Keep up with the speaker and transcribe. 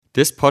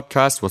This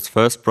podcast was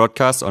first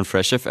broadcast on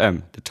Fresh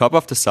FM, the top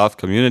of the South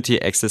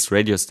community access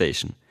radio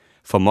station.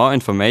 For more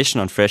information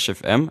on Fresh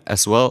FM,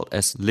 as well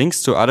as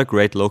links to other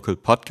great local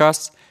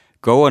podcasts,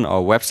 go on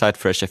our website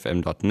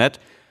freshfm.net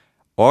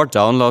or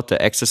download the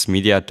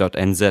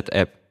accessmedia.nz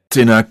app.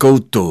 Tēnā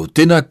koutou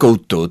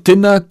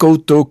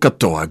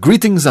katoa.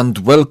 Greetings and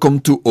welcome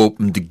to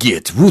Open the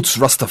Gate, Roots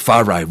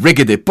Rastafari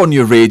Reggae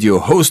Ponyo Radio,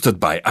 hosted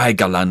by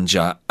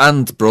Aigalanja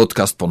and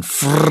broadcast on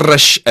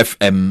Fresh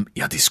FM,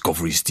 your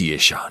Discovery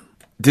Station.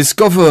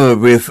 Discover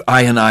with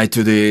I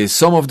today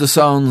some of the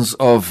sounds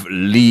of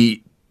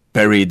Lee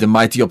Perry, the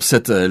mighty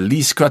upsetter.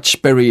 Lee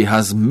Scratch Perry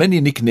has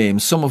many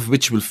nicknames, some of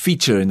which will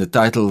feature in the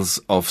titles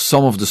of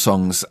some of the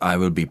songs I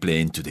will be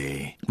playing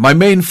today. My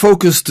main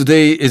focus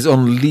today is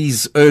on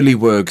Lee's early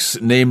works,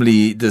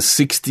 namely the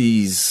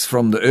 60s,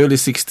 from the early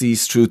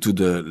 60s through to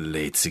the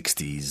late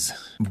 60s.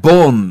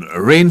 Born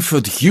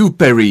Rainford Hugh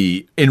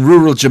Perry in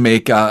rural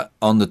Jamaica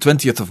on the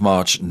 20th of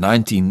March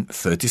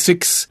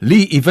 1936,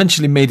 Lee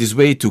eventually made his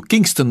way to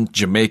Kingston,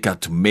 Jamaica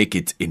to make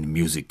it in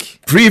music.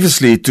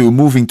 Previously to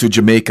moving to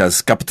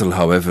Jamaica's capital,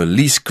 however,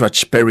 Lee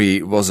Scratch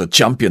Perry was a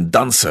champion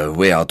dancer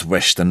way out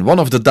west, and one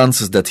of the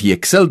dances that he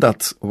excelled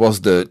at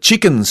was the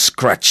chicken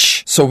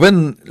scratch. So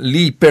when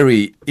Lee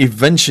Perry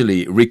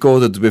eventually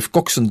recorded with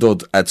Cox and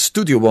Dodd at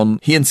Studio One,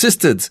 he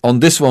insisted on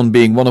this one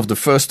being one of the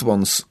first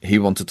ones he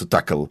wanted to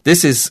tackle.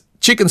 This is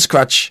Chicken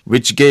Scratch,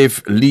 which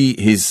gave Lee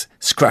his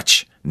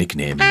Scratch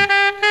nickname.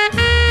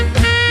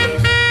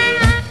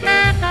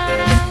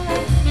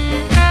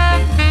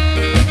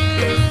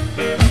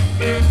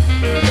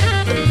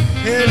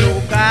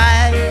 Hello,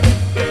 guy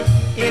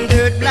in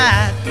dirt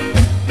black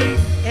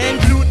and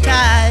blue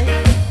tie.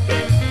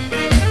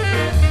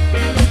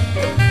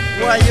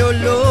 Why you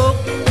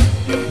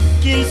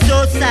looking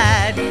so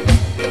sad?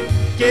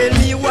 Tell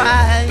me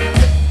why.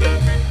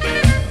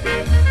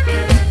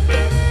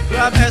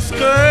 Grab a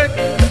skirt,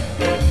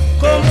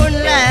 come on,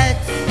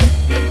 let's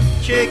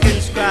shake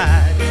and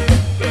scratch.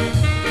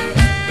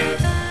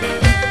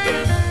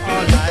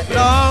 All night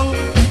long,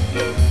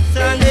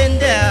 standing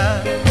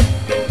there,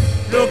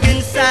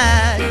 looking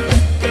sad.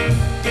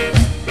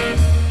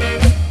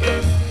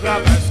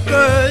 Grab a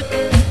skirt,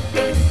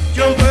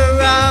 jump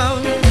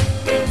around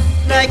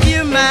like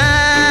you're mad.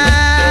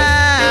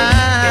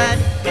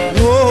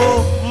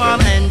 Whoa,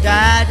 mom and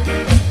dad,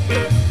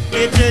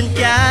 kitchen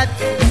cat,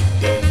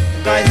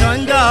 guys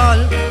on doll,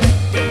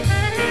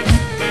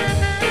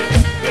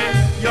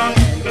 young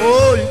and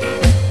old,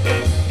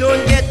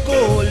 don't get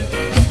cold,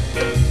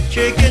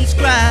 chicken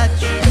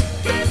scratch.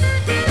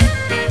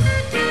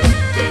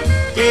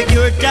 Take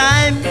your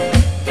time,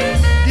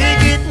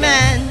 dig it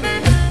man,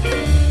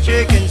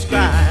 chicken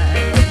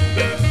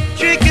scratch,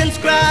 chicken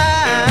scratch.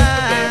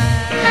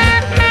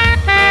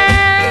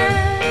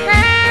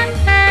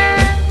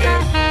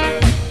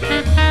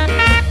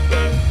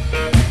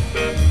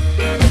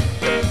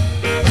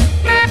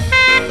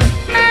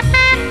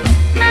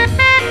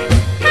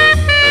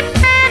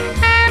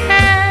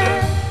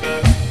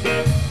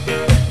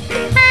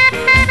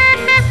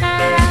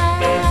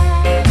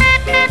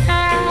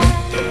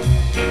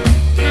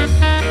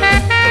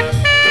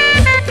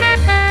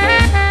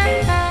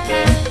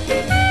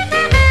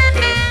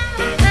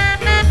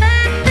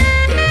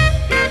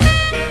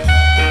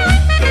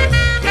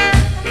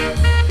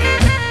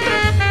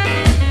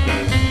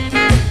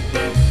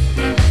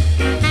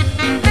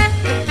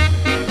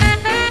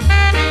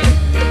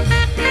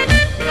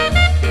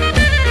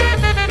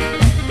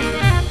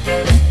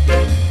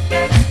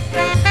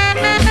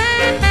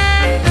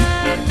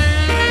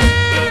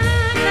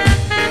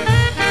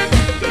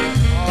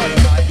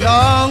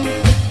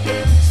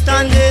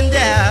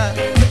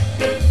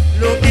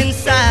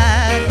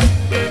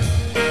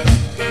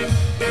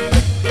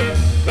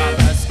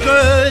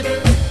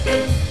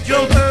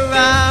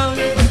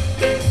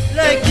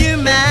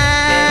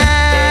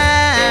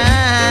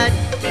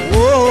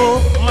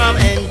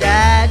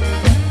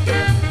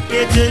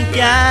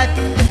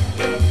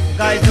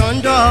 Guys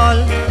on doll,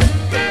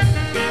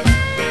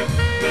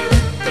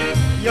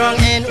 young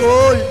and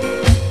old,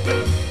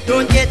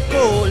 don't get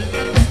cold,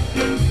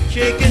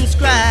 chicken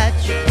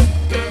scratch.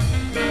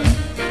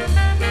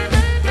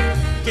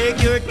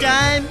 Take your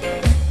time,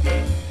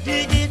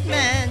 dig it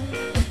man,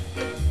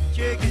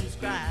 chicken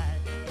scratch.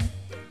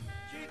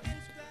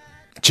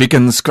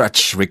 Chicken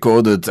Scratch,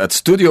 recorded at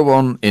Studio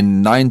One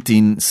in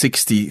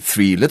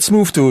 1963. Let's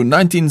move to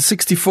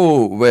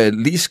 1964, where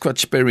Lee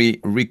Scratch Perry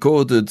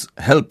recorded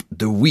Help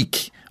the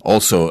Weak,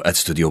 also at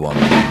Studio One.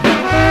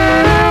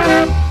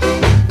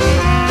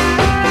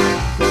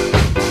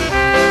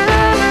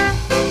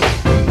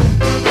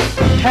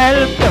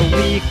 Help the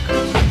weak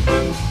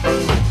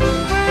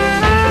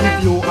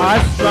if you are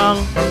strong.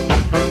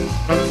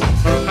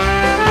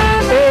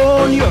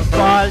 Own your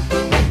fault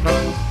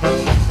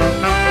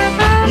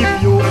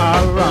if you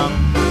are wrong.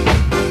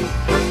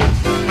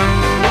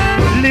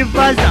 Live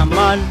as a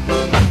man,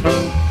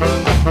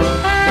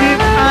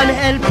 give an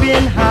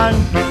helping hand,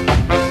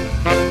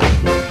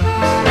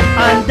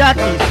 that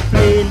is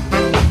plain.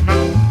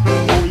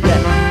 Oh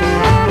yes,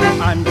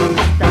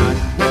 understand.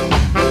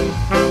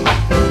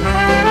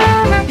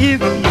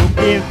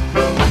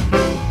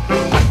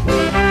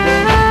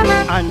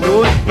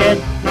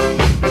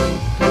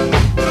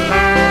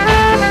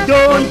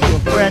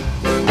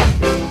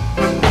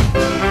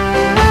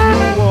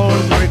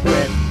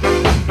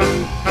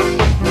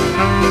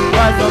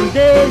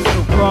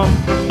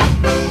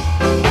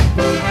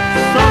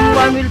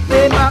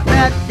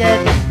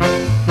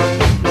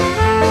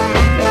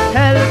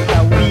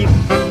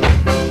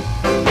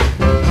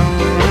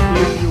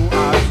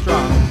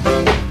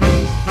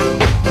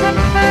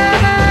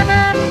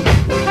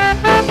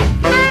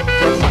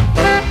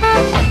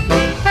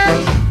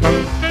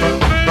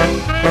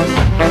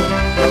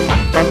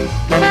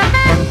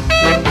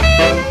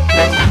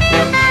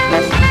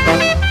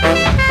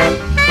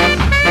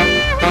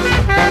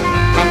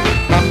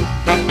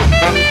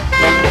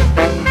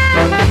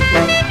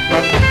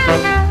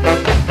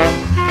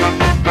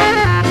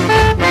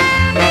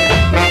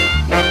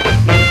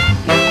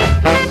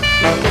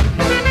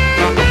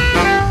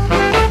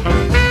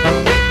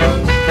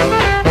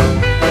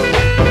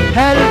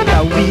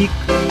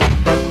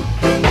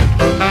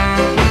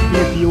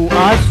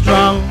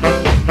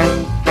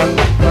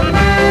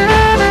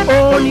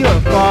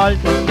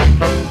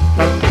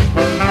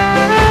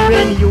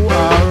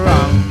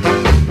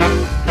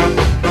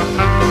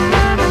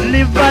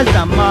 as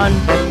a man.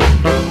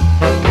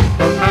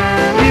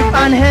 Give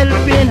an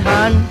helping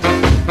hand.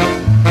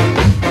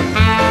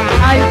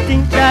 I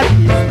think that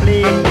is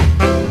plain.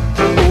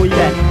 Oh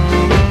yes,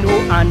 no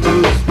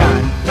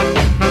understand.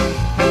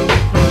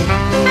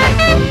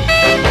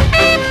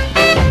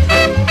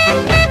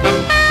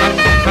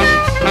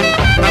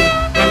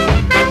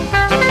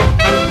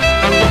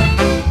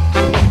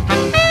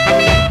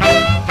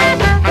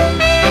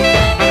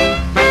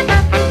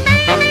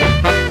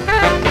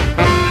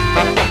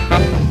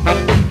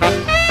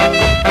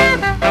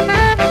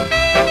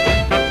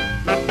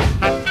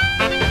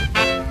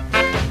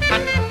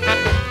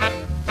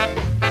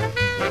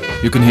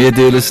 You can hear,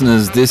 dear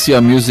listeners, this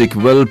year music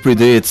well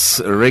predates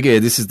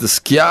reggae. This is the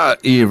ska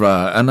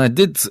era. And I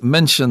did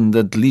mention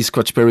that Lee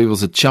Scratch Perry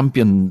was a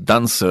champion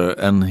dancer,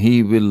 and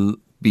he will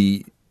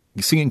be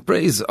singing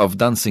praise of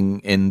dancing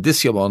in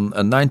this year one,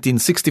 a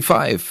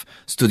 1965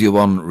 Studio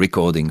One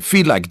recording,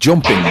 Feel Like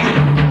Jumping.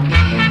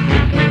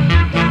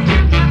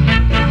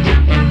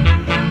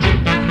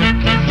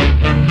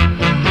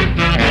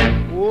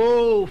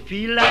 Oh,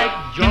 feel like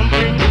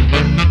jumping.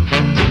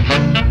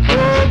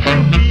 Oh, you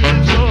feel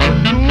so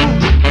blue.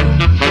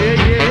 Yeah,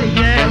 yeah,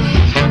 yeah.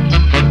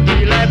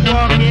 Feel like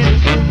walking.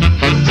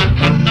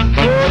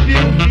 Oh,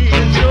 you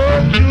feel so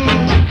blue.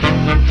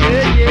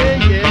 Yeah, yeah,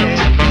 yeah.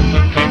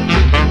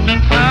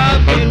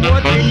 I've been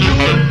watching you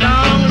a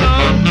long,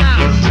 long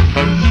time.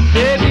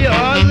 Baby,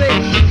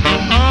 always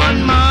on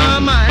my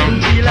mind.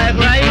 Feel like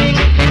riding.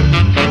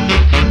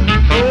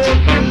 Oh,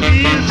 you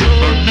feel so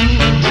blue.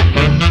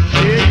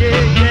 Yeah,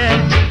 yeah, yeah.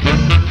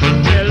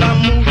 Well, I'm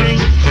moving.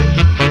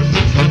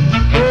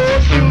 Oh,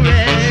 you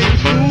ready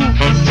to?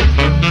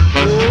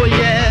 Oh,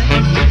 yeah.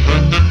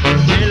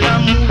 Well,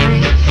 I'm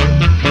moving.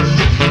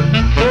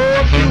 Oh,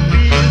 you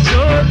feel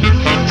so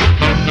blue.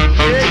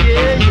 Yeah,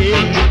 yeah,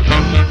 yeah.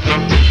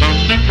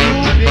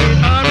 You've been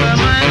on my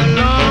mind a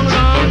long,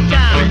 long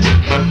time.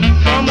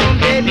 Come on,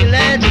 baby,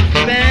 let's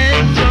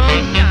spend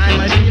some time.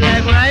 I feel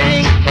like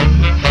riding.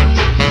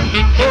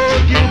 Oh,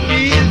 you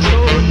feel so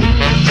blue.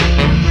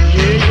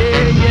 Yeah,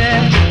 yeah,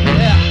 yeah,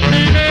 yeah.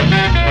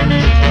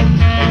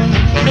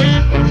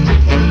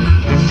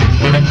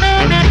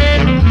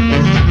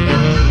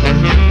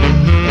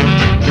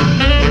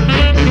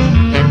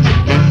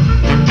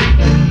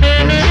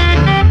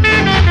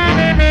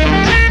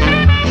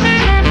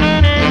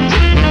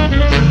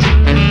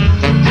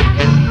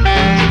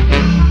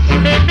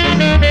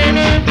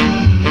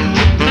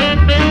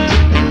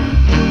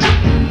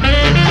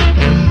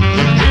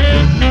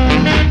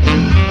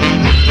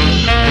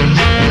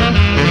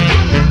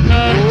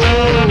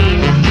 Oh,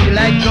 feel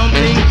like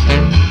jumping.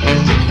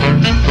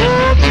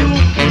 Oh, you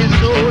feel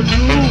so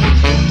blue.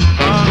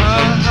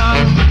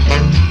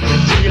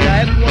 Feel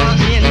like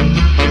walking.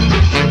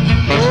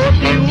 Oh,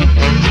 you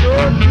feel so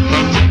blue.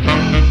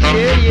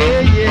 Yeah,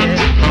 yeah, yeah.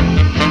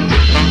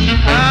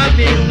 I've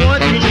been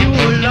watching you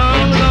a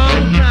long,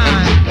 long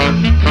time.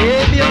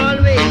 Baby,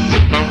 always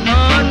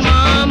on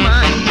my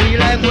mind. Feel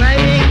like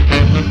riding.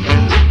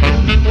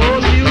 Oh,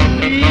 you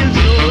feel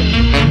so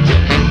blue.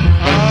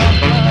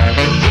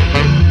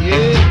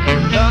 Yeah,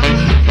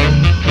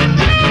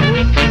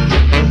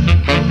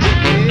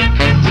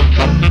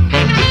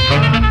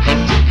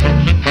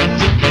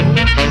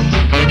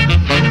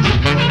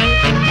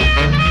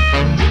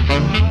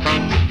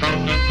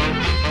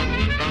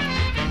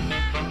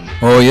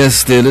 Oh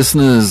yes, dear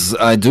listeners,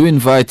 I do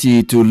invite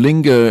you to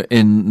linger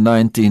in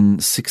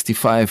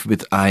 1965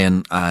 with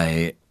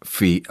I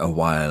for a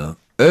while.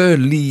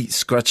 earLEE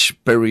Scratch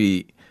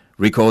Perry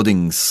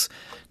recordings.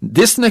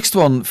 This next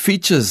one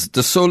features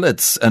the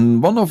Solettes,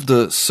 and one of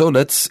the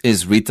Solettes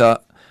is Rita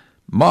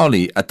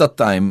Marley, at that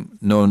time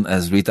known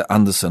as Rita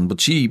Anderson,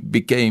 but she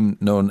became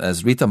known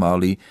as Rita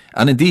Marley,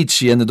 and indeed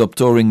she ended up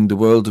touring the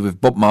world with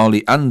Bob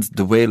Marley and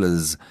the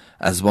Wailers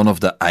as one of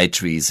the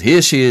I-Threes.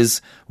 Here she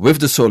is with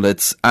the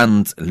Solettes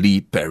and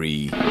Lee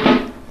Perry.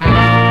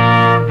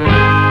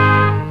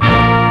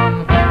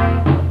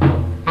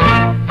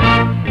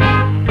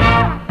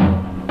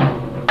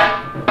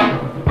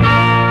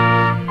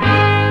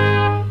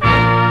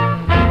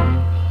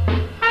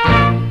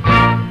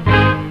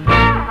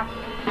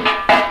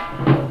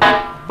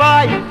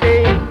 By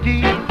St.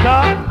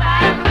 Peter,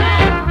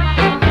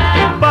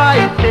 by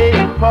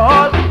St.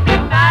 Paul,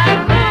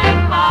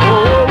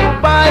 oh,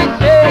 by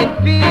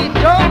St.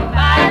 Peter,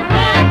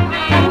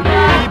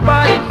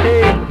 by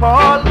St.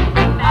 Paul,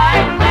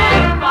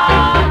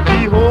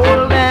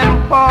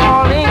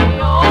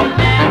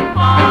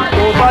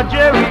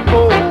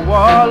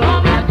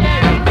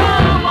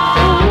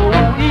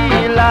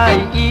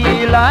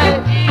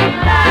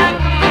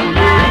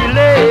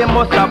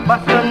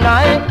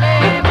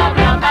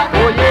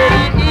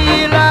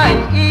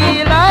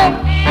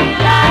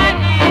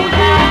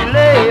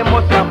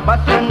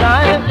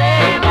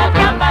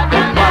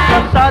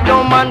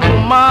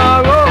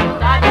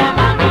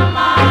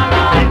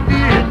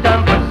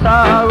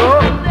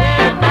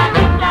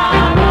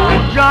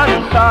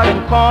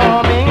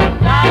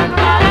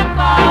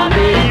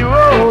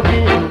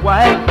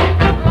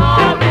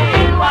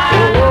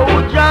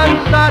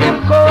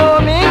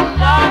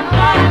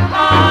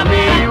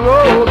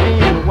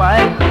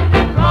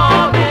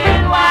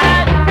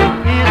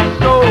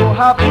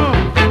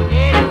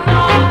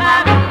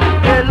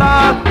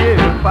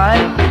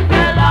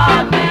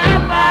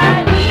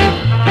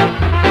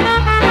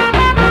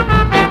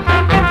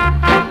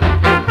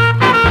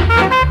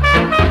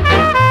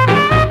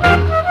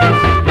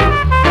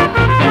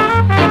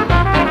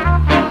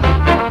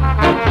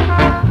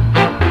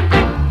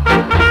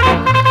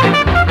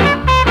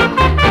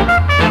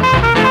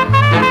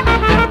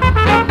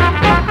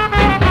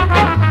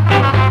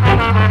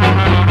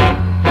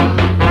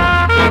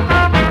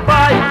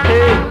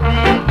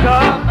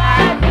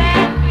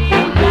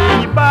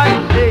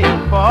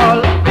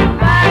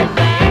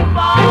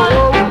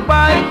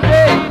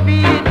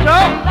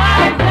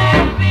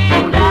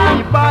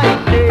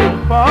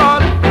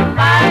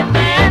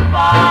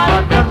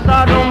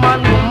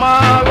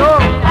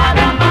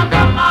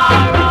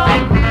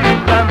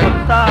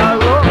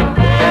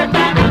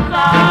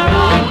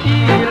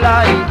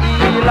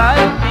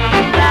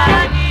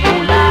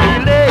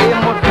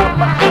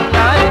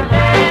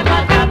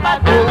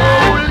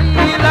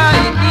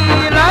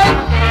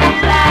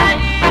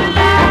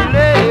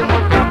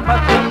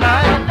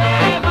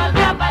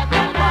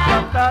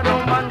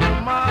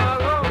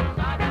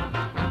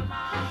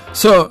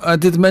 So, I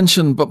did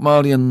mention Bob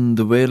Marley and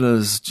the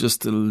Wailers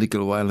just a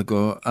little while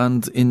ago,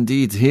 and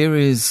indeed, here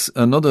is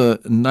another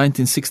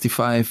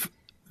 1965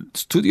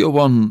 Studio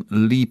One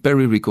Lee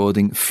Perry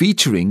recording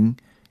featuring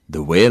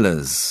the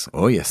Wailers.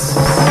 Oh, yes.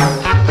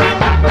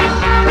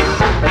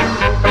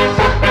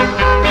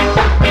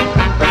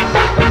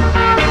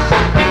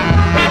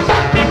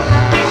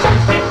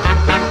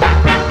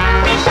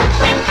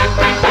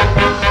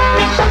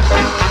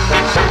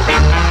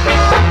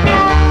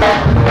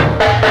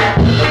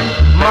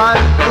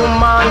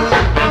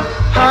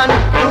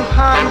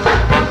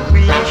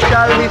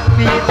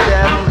 Defeat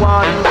them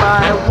one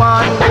by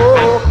one.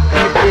 Oh,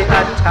 if they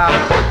attack,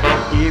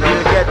 he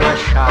will get a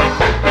shot.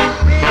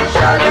 We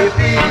shall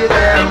defeat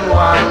them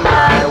one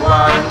by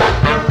one.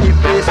 If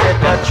they set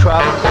a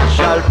trap, we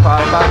shall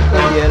fall back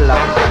in their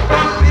lap.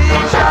 We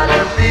shall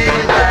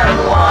defeat them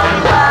one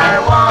by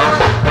one.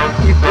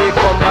 If they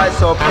come by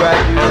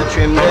surprise, we will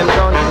trim them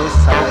down to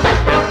size.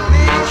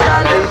 We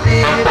shall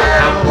defeat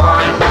them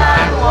one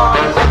by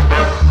one.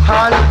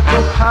 Hand to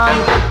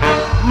hand,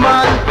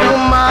 man to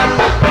man,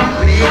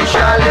 we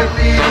shall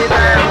defeat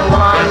them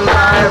one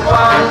by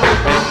one.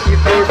 If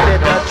they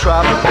set a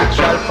trap, it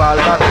shall fall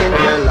back in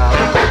their lap.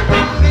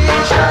 We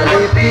shall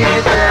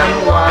defeat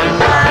them one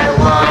by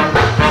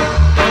one.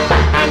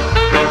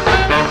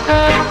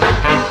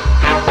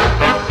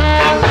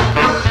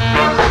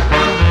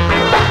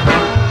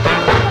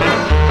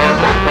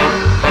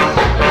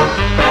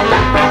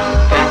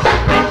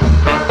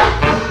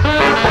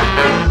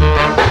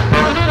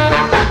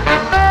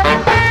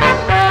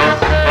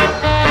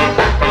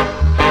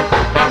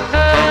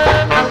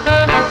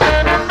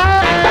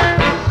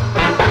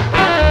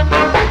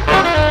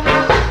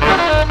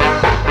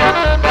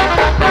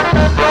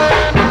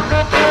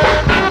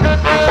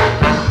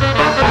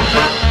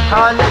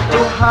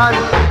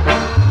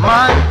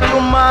 Man to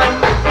man,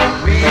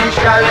 we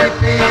shall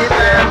defeat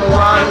them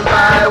one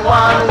by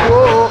one.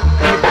 Whoa,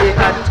 if they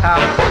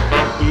attack,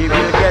 he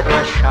will get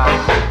a shot.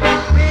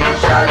 We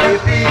shall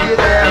defeat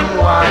them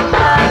one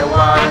by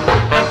one.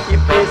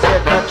 If they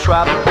set a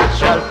trap, it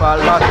shall fall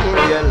back in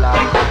their lap.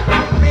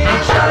 We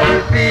shall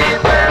defeat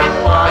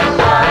them one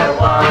by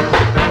one.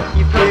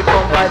 If they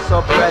come by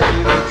surprise,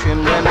 we will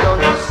trim them down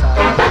to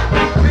size.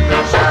 We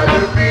shall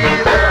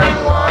defeat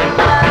them one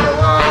by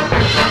one.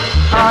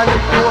 Hand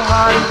to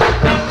hand,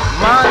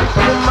 man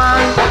to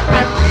man,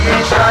 we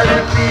shall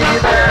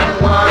defeat them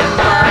one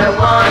by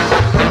one.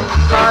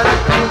 Hand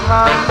to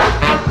hand,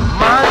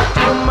 man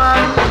to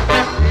man,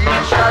 we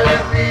shall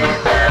defeat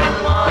them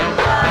one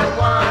by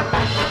one.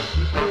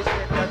 If we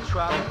set a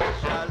trap, we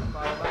shall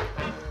fall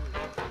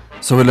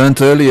back. So we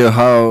learned earlier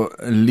how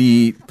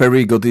Lee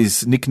Perry got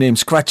his nickname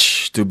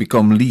Scratch to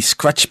become Lee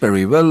Scratch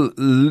Perry. Well,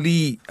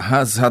 Lee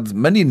has had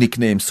many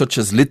nicknames such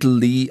as Little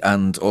Lee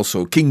and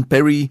also King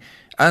Perry.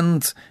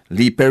 And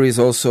Lee Perry has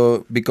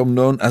also become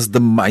known as the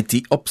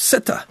Mighty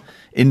Upsetter.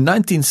 In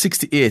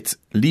 1968,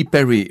 Lee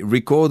Perry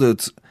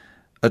recorded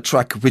a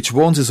track which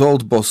warns his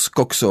old boss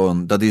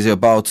Coxsone that he's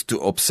about to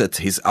upset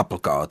his apple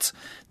cart.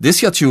 This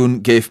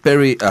tune gave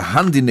Perry a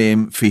handy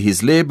name for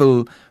his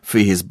label, for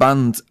his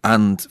band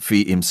and for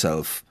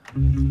himself.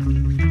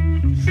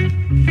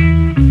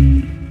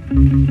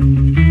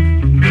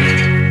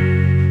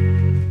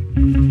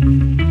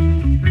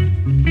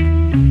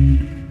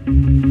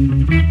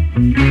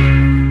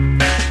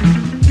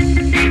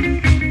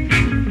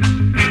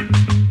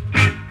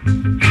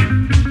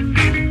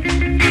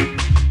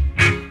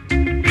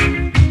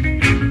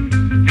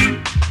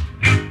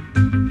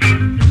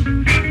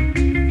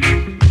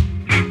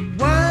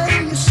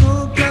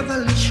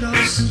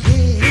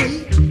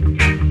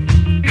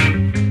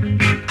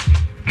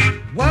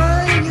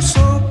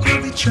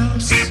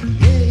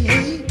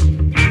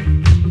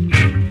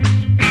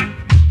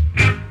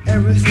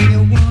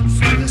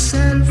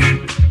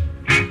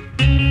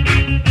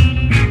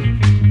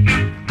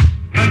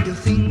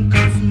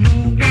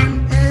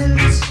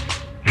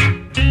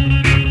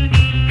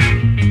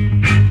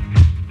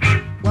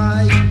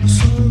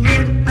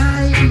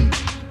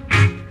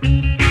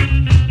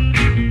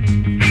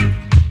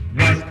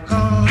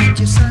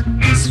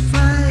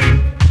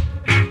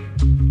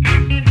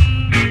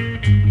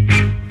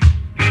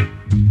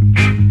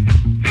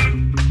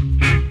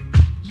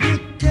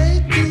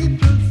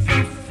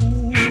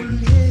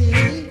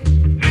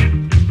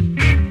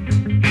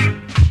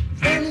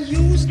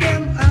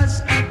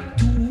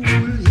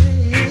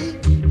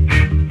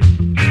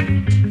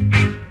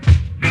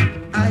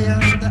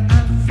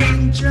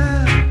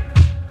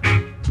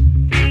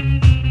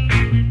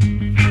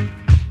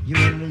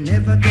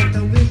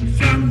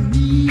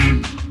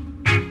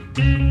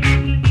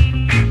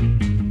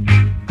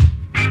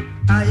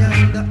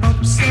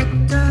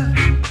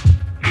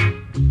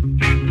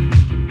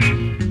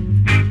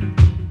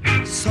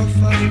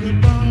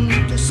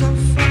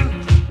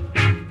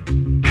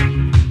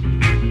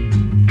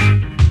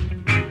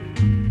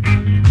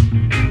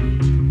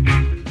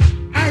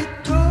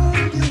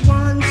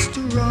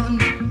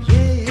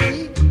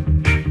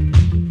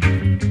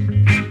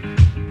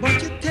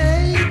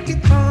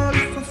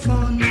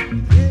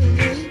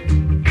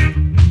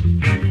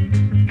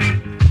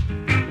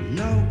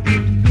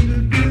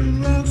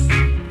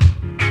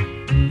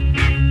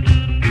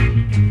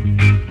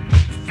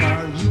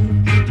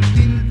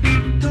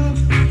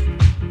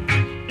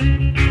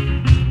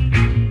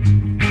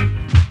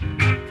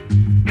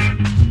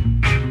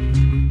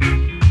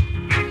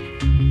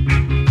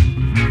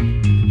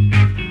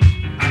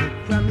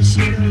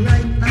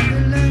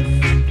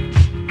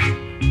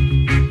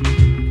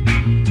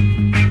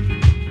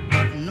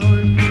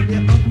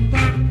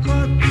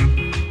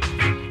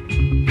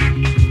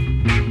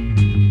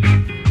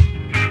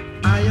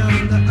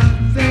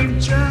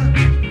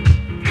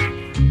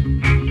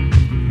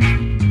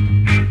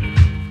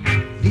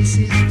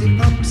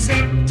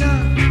 upsetter.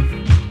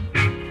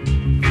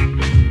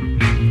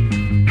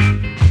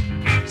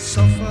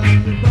 Suffer,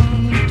 you're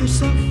born to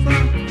suffer.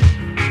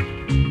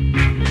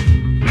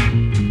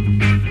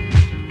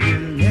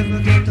 You'll never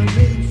get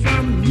away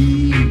from me.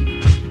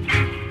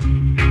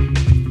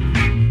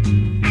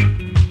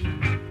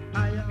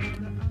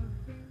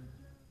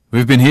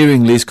 We've been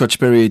hearing Lee Scotch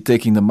Perry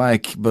taking the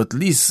mic, but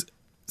Lee's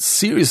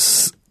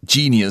serious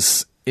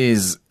genius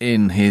is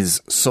in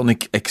his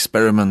sonic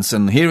experiments,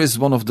 and here is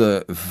one of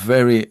the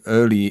very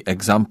early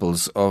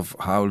examples of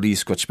how Lee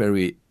Scotch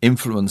Perry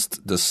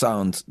influenced the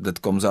sound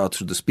that comes out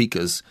through the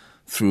speakers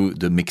through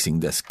the mixing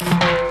desk.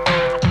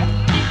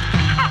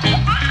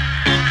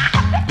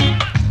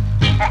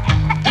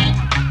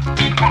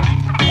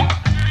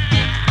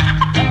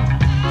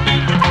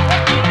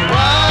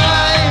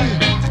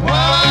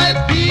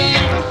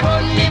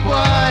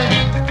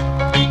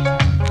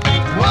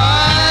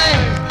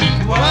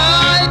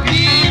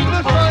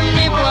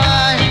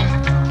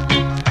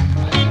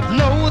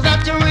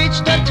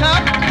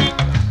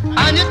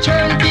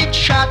 Turn big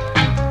shot.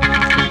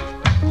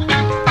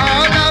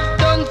 All I've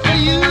done for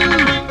you,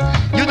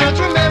 you don't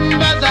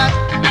remember that.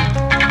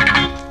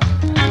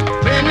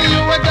 When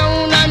you were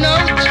down and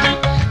out,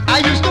 I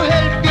used to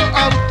help you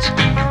out.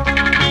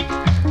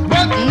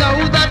 But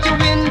now that you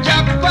win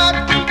jackpot,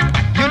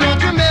 you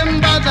don't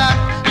remember that.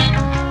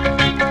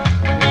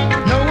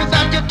 Now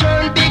that you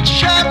turn big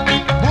shot,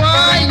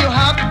 boy, you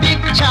have big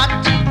chat.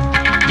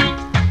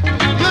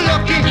 You're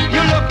lucky,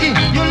 you're lucky,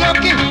 you're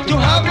lucky to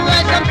have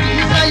rice and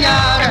peas and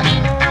yard.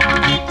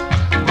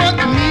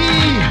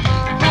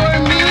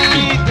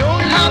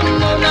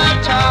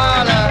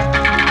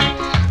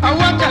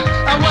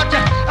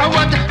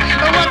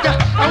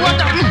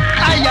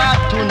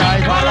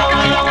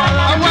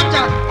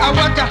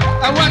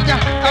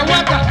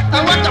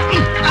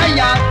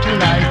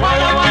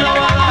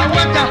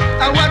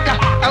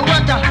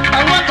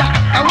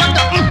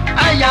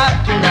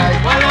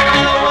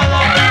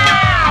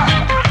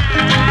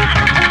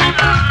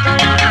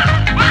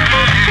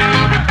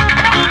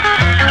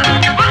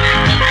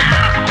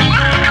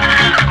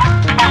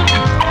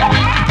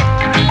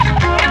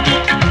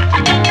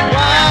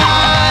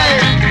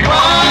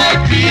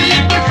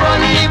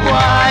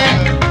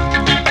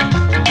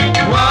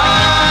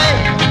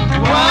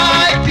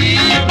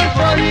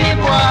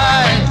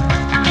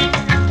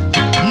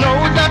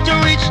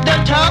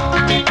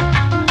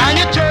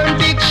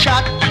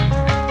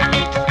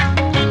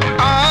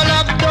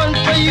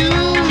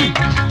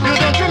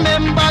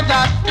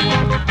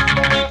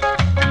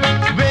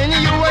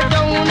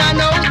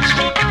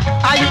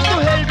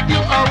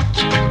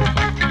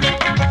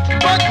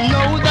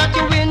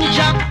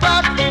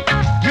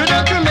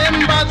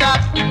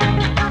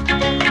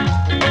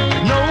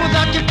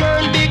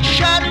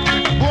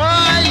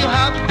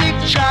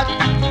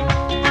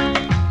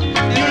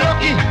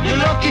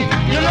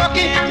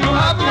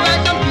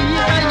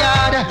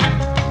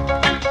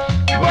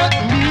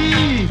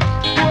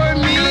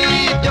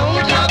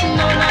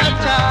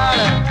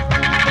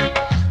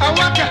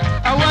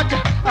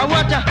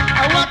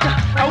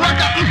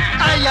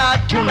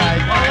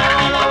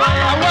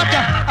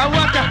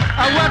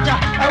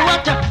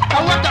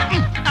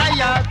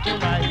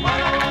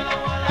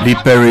 Lee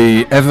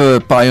Perry, ever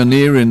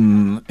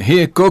pioneering,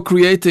 here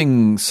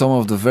co-creating some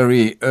of the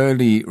very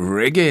early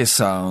reggae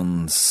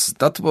sounds.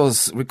 That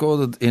was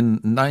recorded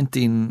in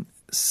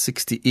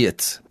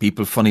 1968,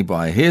 People Funny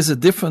Boy. Here's a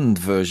different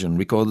version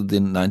recorded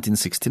in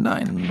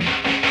 1969.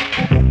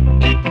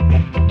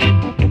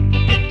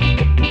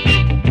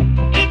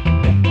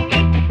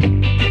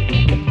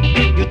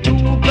 You're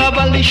too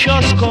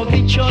cavalicious,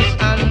 covetous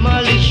and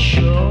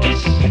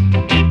malicious.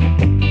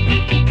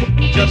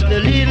 Just a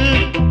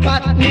little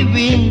pat me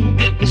win,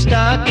 we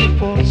start to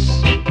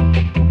fuss.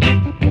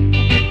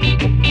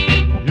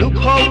 Look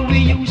how we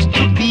used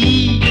to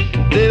be,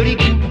 very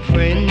good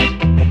friends.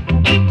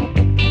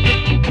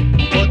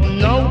 But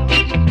now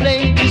it's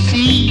plain to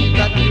see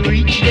that we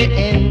reach the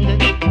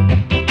end.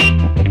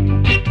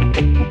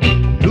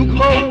 Look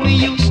how we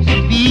used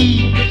to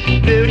be,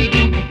 very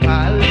good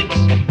pals.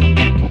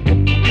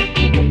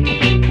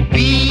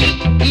 We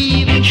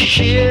even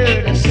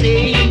shared the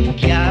same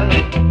gal.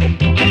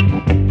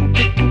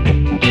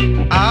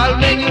 All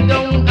when you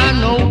down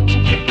and out,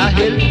 I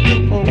help you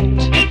out.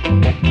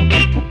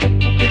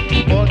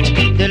 But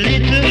the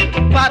little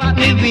pat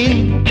me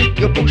win,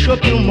 you push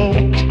up your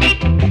mouth.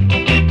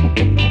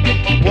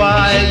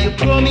 Why you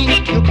call me,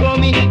 you call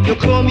me, you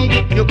call me,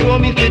 you call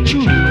me for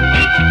true.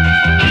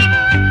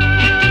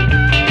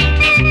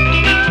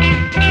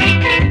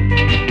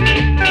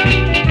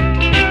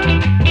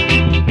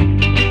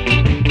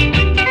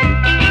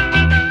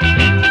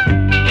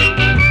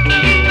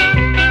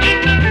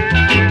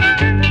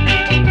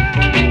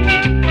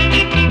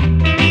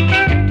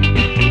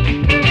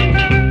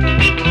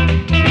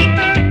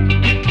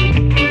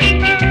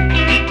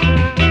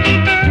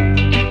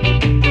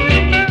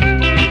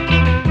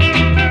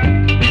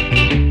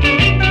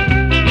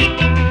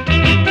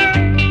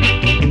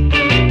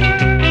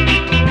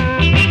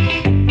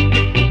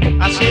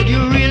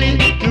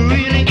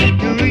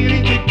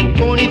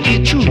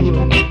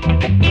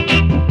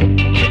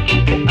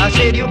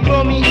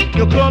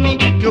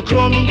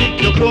 call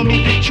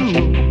me the truth.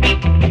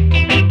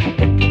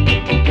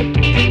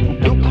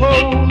 Look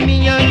how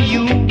me and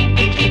you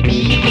used to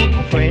be good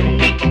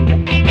friends.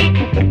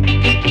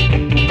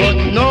 But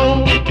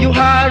now you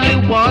hardly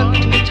want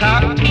to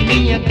talk to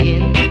me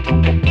again.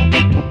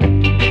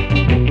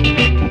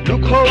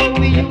 Look how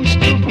we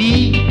used to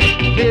be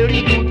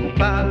very good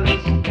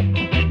pals.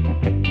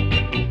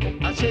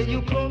 I said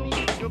you call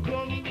me, you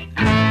call me.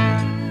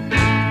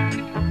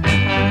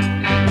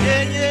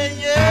 Yeah, yeah,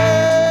 yeah.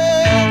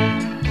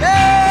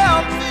 Yeah,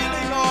 I'm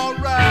feeling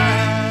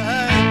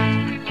alright.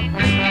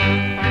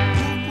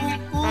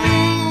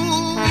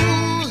 Ooh.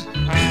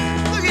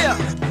 Look here.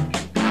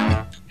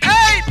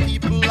 Hey,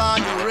 people, are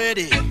you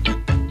ready?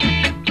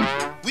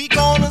 We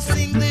gonna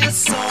sing this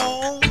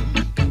song.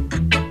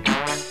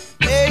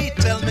 Hey,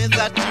 tell me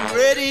that you're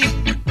ready.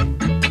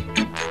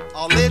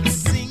 Or let's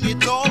sing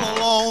it all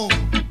along.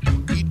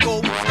 It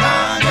goes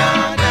da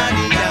da da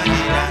dee da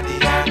dee da dee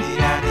da dee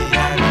da dee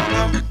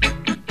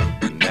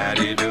da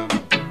dee dum.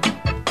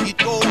 It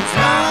goes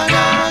da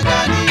da da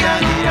dee da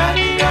dee da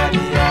dee da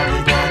dee da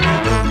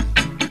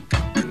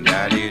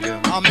dee dum.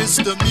 I miss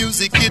the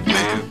music, hit me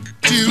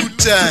 2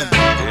 times.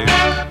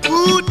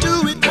 Who do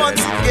it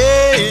once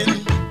again?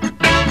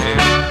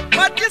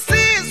 What you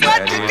see is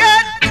what you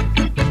get.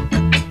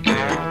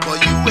 But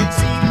you ain't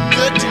seen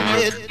nothing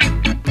yet.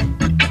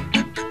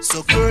 So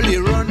girlie,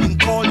 run and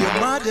call your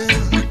mother.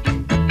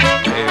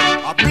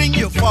 I'll bring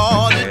your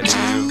father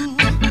too.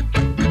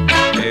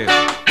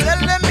 Tell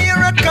them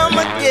here I come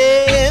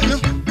again.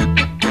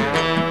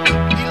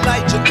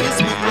 Elijah is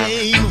my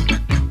name.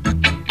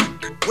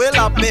 Well,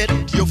 I bet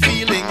you're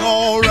feeling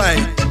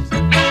alright.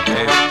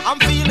 I'm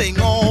feeling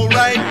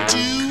alright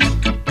too.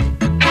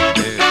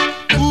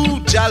 Ooh,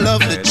 I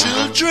love the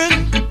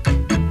children.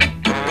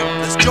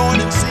 Let's join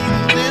and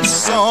sing this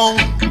song.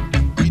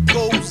 It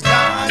goes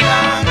da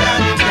da da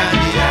da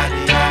da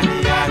da da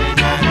da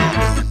da da.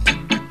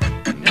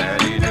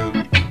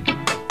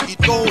 It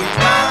goes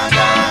da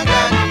da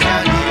da da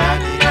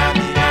da da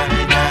da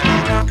da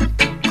da.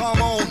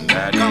 Come on,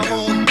 come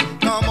on,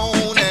 come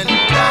on and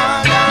da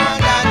da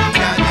da da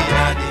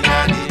da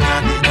da da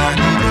da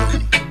da.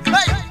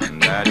 Hey.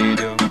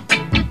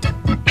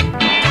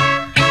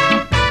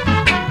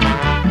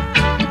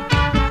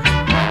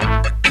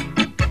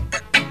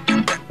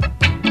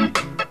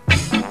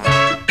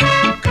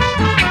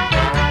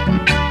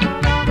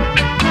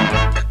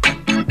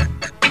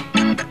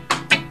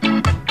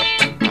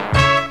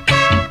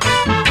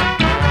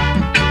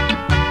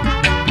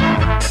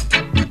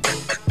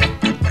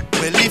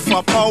 Well, if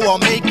a power,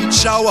 make it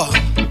shower.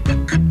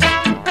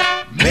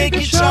 Make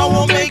it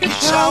shower, make it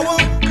shower.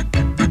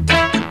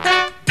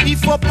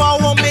 If a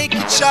power, make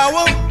it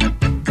shower.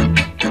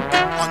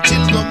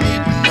 Until the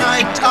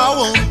midnight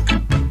hour.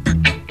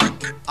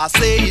 I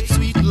say it's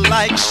sweet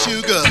like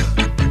sugar.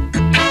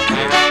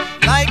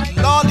 Like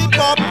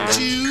lollipop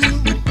too.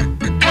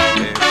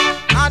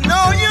 I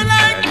know you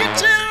like it,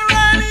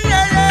 children.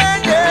 Yeah,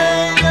 yeah,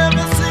 yeah.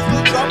 Every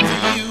single drop for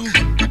you.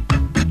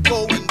 It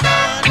going da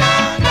da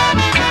da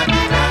da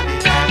da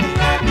da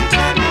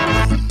da da.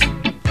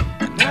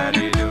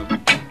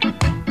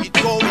 It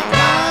going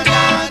da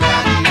da da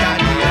da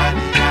da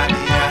da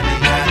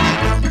da.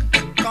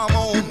 Come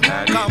on,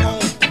 come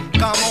on,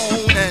 come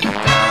on and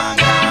da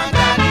da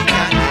da da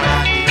da.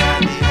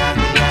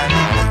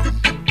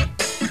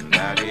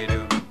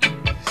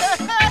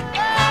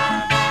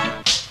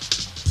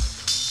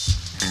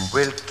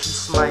 Well,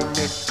 kiss my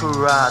neck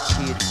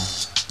parotid.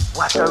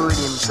 What a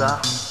rhythm, sir.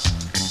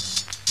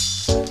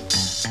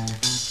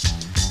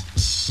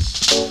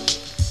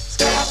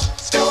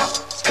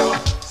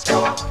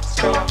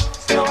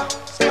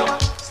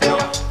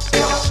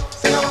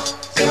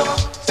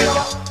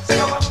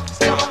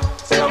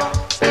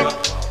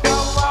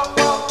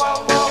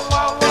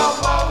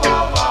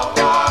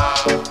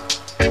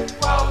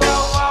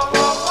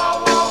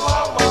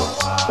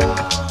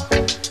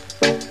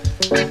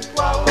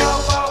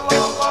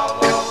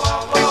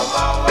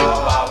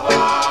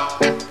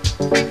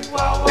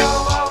 Wow, wow,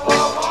 wow.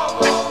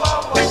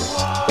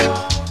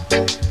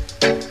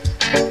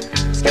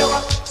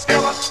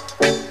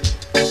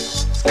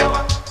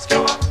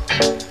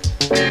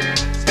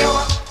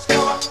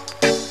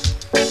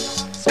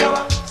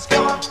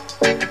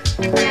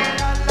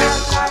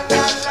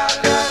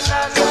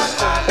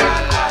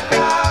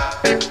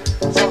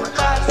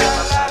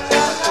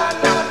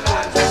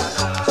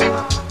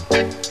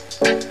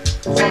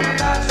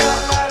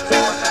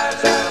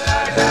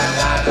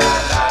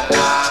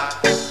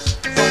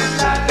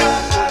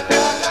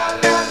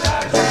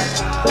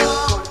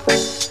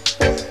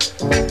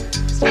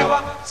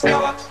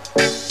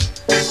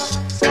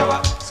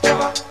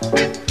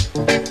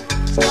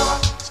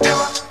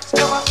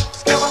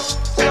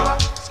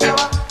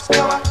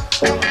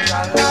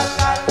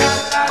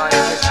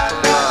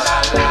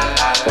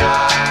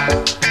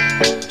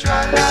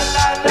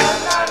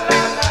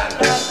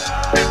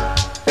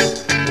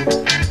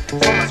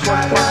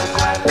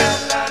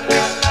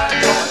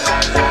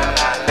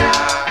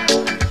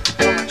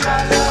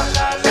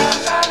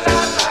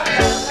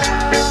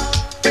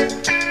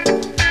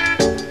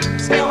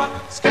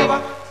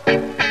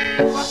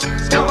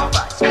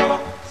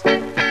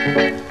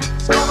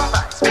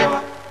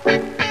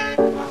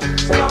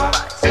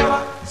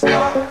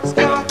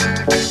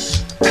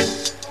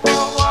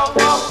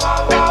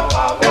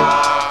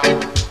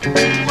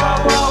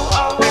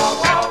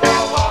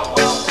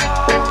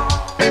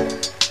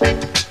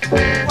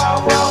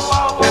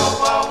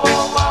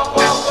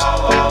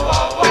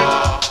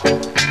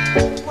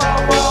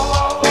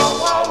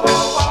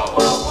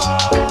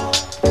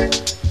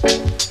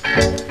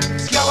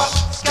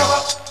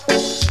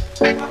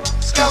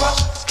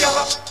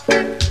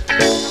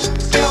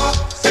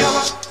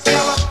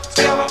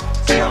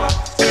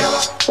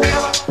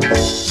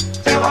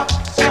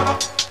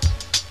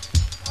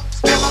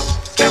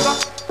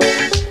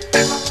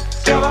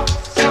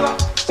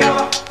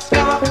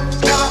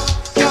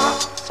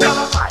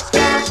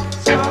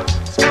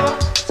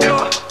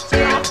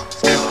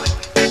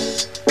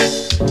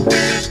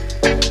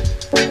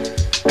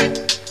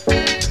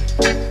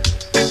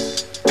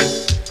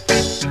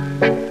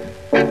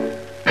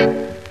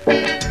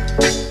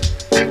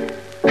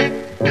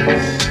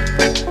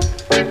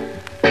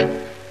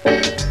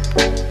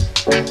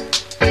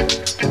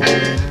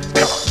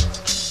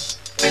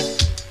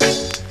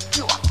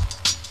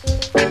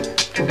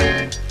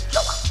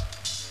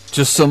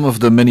 Just some of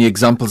the many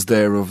examples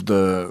there of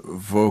the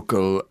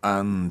vocal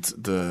and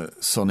the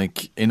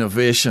sonic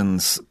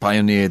innovations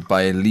pioneered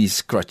by Lee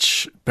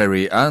Scratch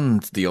Perry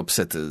and the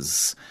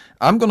Upsetters.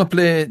 I'm gonna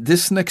play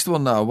this next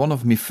one now, one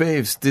of my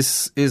faves.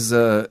 This is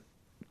a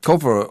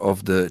cover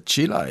of the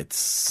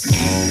Chillites.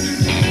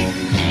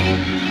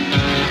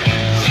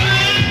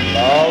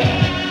 Love,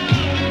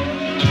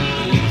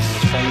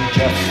 peace, and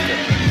justice.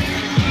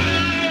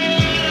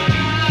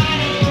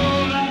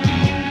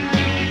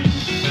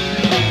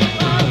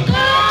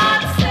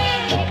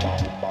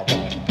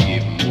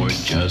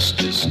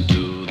 Justice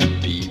to the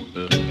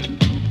people.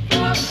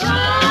 For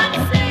God's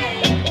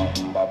sake.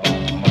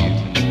 Give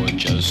more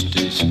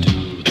justice to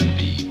the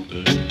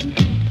people.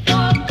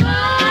 For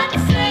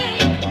God's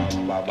sake.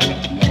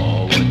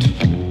 Forward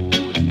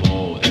food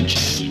for the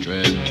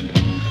children.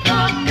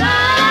 For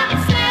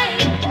God's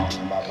sake.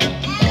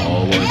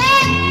 Forward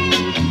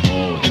food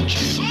for the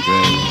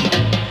children.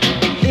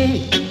 Hey,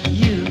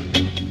 you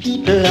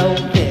people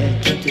out there,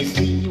 can't you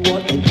see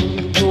what they do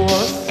to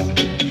us?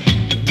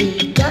 They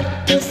got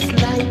us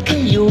like a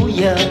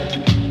yo-yo,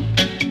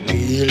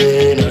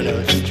 reeling on a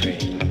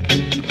string.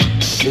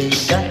 They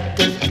got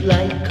us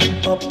like a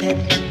puppet,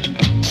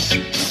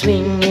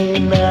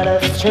 swinging on a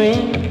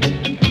string.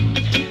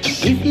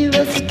 If you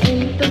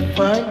escape the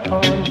fine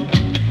pond,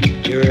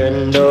 you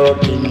end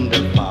up in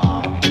the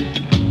farm.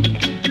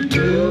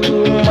 Too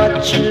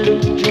much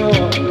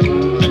illusion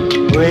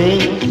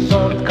brings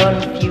some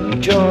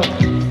confusion.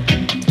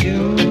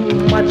 Too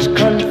much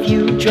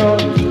confusion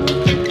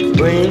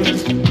brings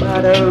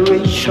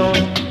moderation.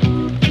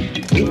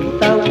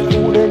 Without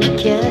food and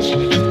cash,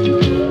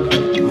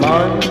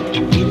 man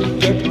will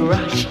get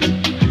rushed.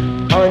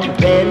 And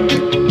when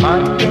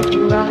man get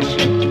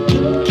rushed,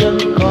 it can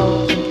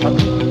cause a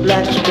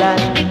flash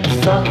flash.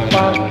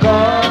 Suffer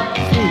God,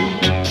 see,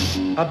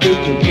 I beg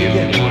you, Give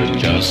yeah. more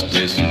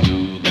justice to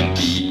the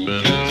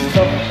people.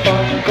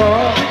 Suffer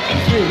God,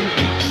 see,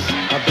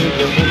 I beg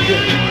you,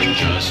 yeah. More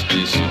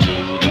justice to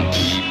the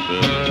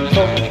people.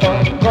 Suffer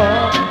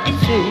God,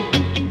 see,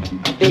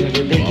 I beg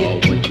you, yeah.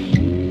 Forward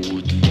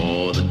food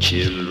for the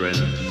children.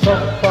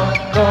 Suffer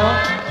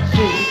God,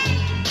 see.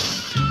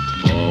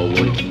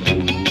 Forward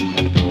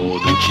food for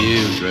the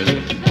children.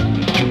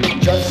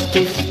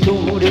 Justice to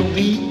the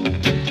weak,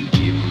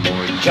 Give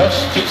more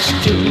justice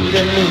to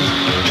the meek,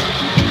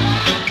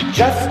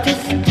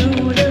 justice to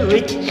the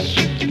rich,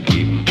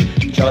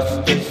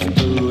 justice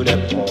to the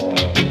poor,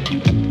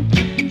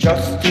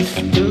 justice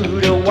to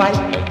the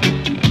white,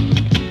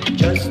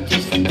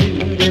 justice to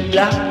the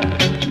black,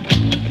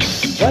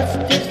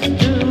 justice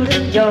to the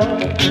young,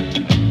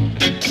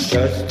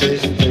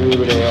 justice to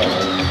the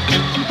old.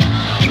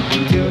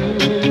 Too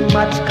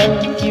much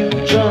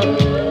confusion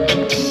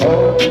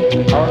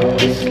on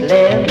this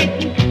land.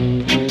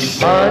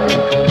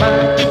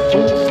 Man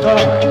soon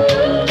start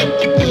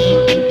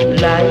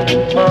eat like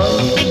man.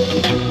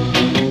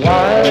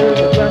 While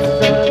the grass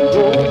are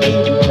growing,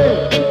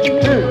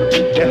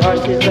 the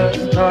horses are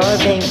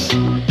starving.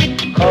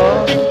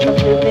 Cost of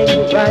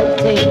living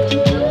rising,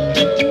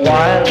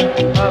 while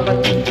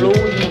poverty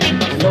flowing.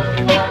 So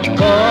for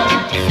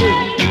God's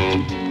sake,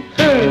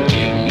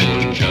 Give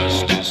more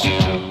justice to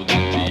the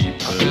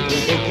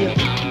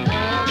people.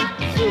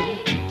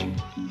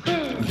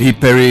 Lee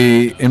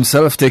Perry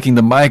himself taking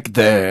the mic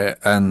there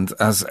and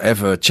as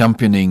ever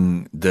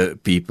championing the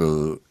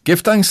people.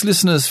 Give thanks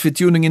listeners for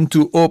tuning in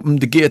to Open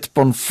the Gate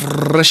on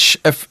Fresh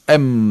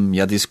FM,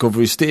 your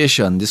Discovery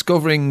station.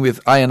 Discovering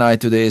with I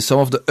today some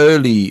of the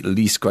early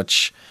Lee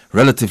Scratch,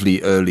 relatively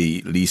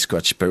early Lee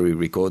Scratch Perry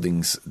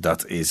recordings,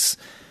 that is.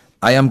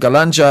 I am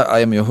Galanja, I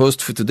am your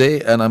host for today,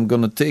 and I'm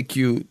going to take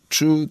you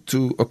through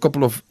to a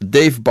couple of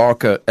Dave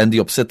Barker and the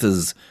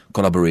Upsetters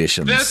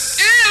collaborations. This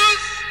is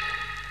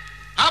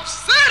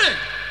upsetting.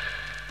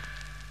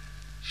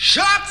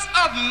 Shots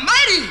of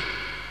mighty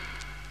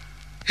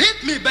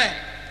hit me back.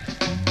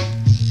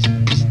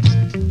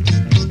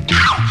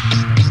 Ouch!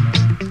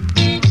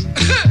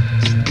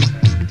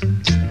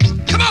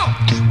 Come on.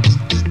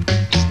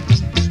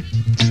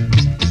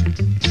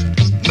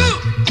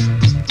 Move.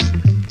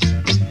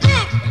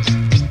 Move.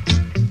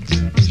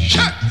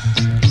 Shots.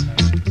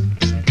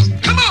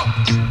 Come on.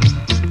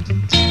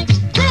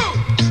 Groove.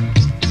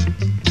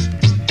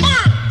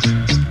 Burn.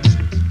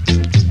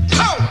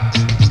 Power.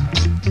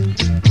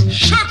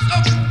 Shots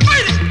of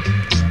mighty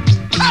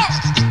power.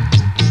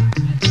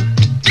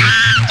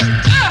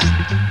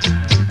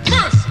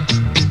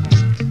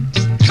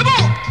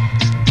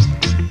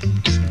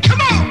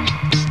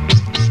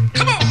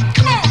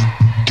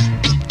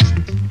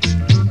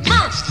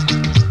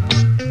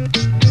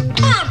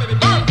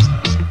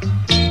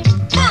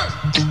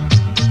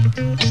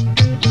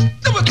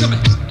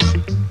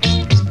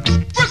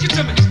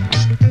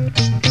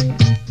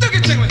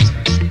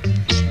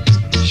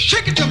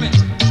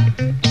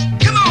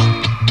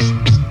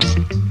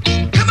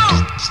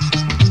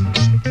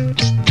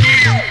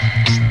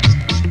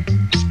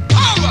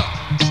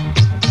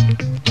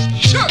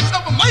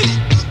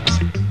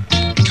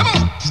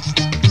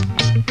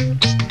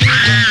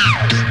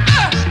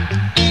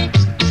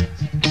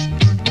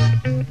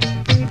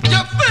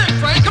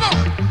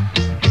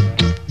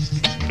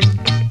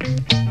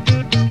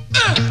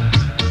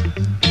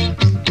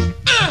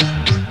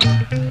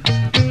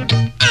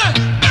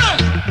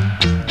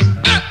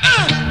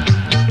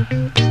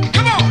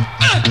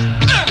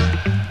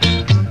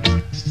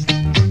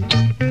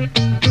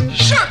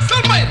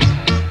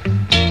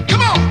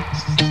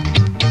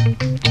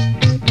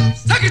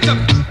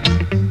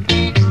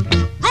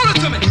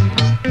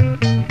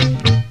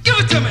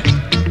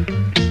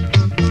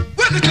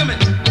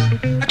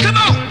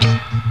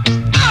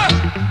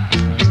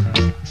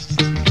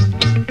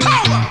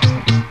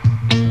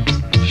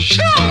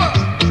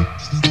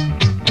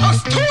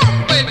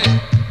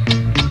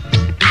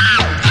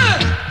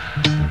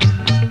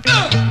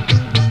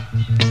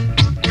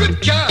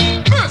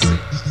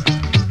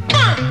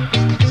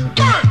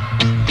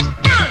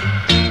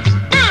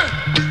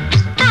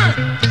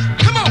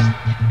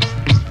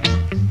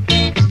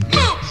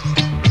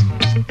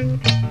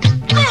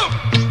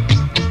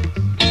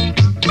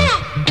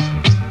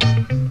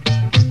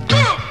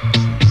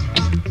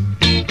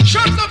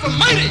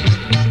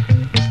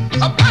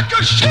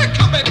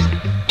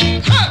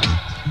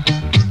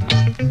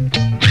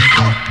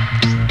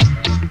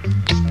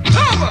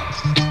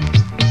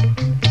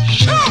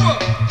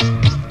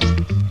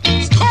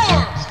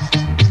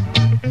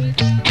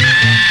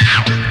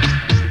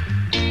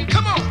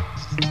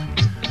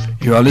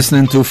 are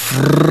listening to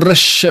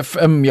Fresh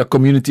FM, your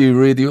community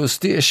radio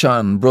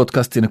station,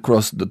 broadcasting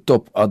across the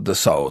top of the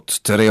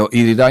south. Te reo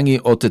irirangi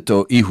o te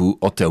to ihu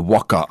o te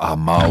waka a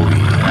Maui.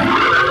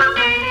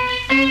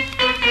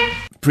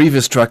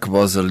 Previous track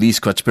was a Lee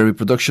Scratch Perry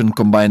production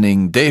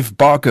combining Dave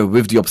Barker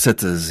with the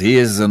Upsetters.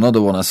 Here's another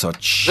one as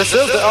such. This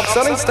is the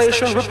upselling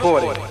station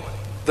reporting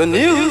the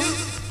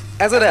news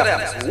as it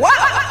happens. What?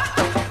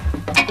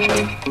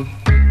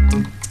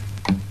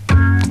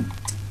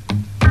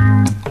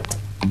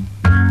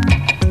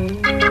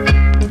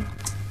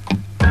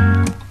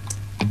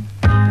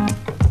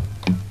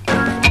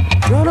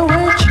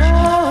 Runaway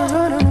child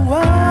running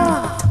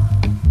wild,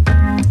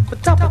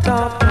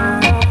 pa-ta-pa-ta-pa.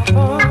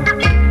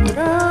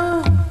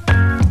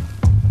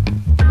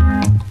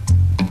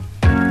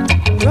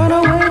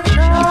 Runaway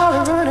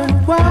child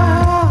running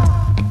wild,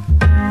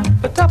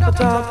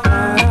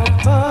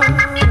 pa-ta-pa-ta-pa,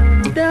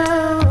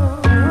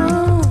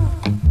 down,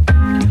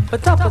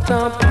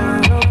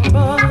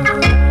 pa-ta-pa-ta-pa.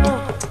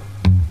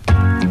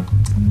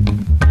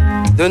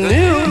 The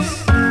news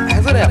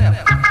as it happens.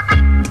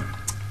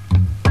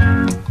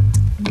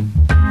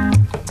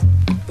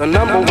 The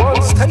number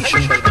one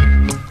station,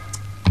 baby.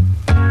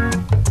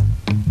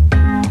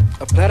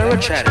 A platter of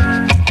chatter.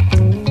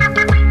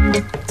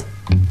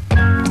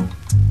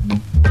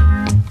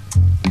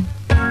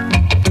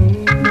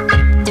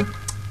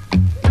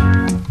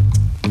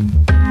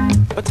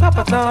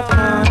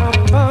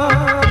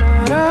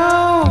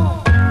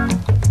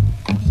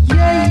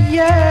 Yeah,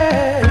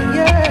 yeah,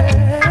 yeah.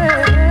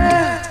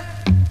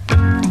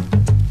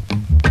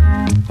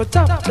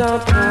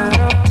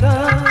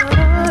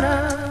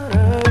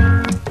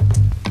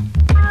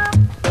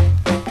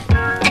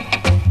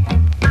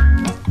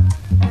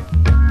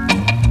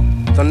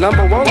 The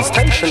number one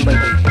station, baby.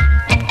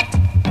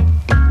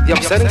 The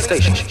upsetting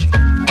station.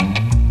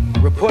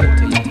 Reporting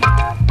to you.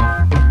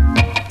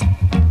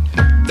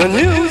 The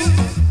news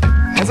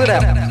as it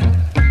happens.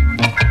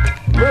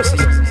 Mercy.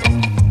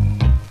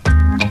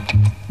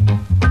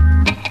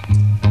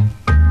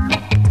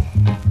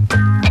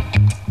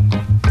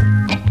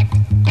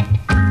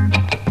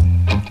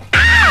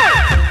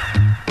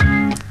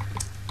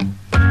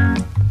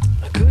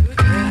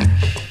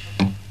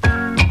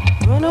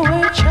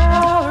 Runaway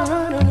child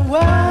running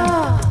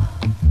wild,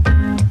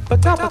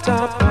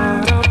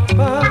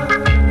 pa-ta-pa-ta-pa-ta-pa.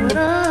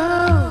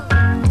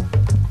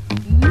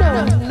 No,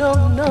 no,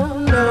 no,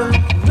 no.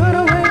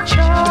 Runaway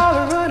child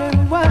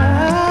running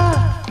wild,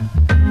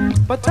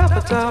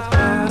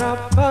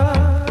 pa-ta-pa-ta-pa-ta-pa.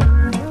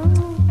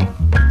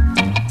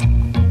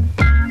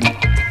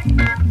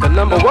 The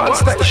number one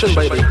station,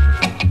 baby.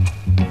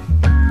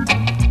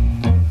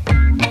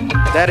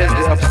 That is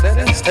the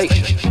upsetting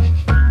station.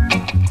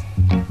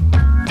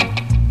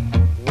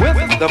 With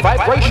the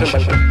vibration,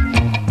 baby.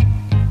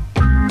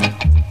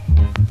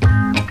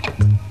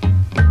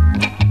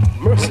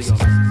 Mercy.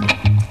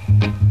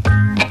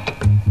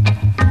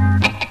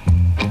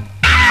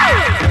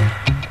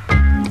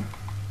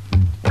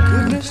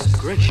 Goodness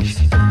gracious.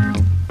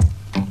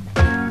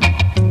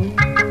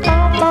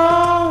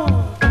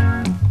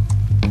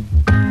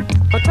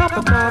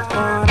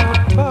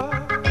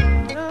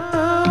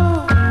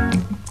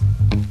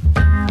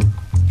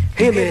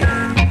 Hear me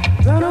now.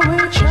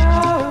 Runaway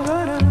child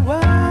running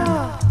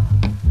wild,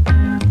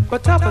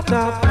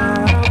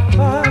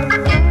 pa-ta-pa-ta-pa-pa.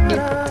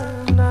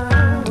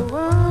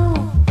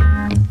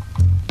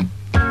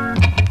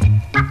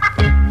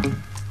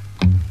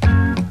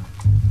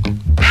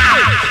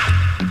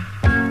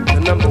 The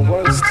number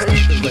one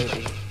station,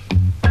 baby.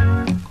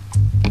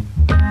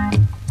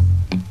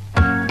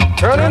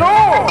 Turn it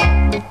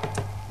on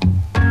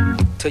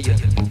to you.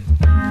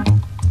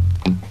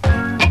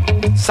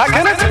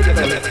 Sakana to you,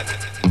 baby.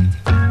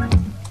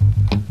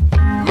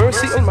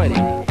 Mercy Almighty.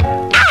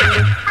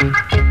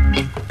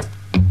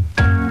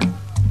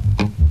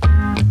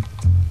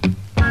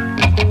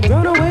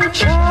 Runaway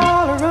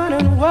child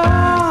running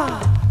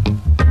wild,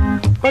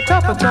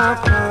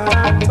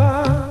 pa-ta-pa-ta-pa-pa.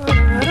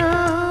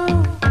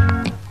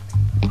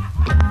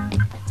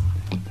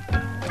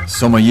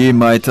 Some of you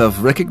might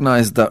have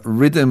recognized that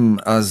rhythm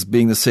as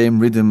being the same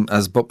rhythm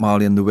as Bob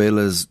Marley and the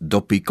Wailers'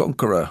 Doppy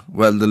Conqueror.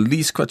 Well, the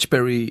Lee Scratch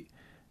Perry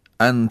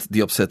and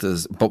the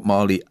Upsetters, Bob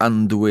Marley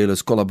and the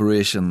Wailers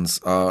collaborations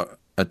are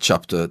a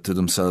chapter to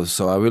themselves,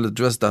 so I will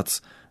address that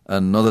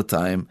another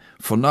time.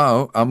 For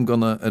now, I'm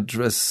gonna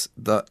address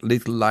that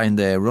little line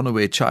there,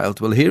 Runaway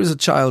Child. Well, here is a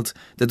child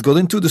that got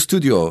into the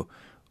studio.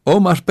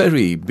 Omar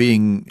Perry,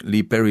 being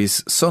Lee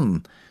Perry's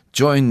son,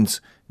 joined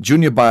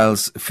Junior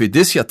Biles'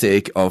 Fidicia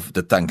take of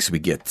The Thanks We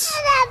Get.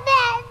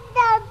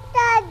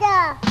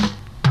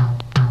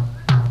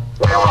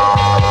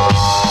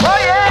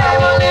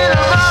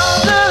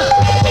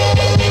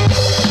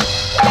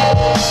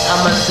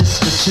 I'm a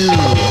sister too.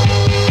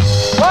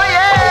 Oh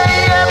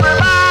yeah,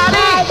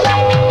 everybody.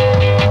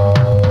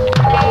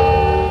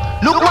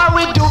 Look what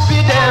we do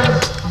for them.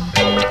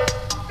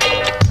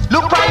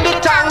 Look on the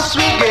thanks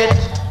we get.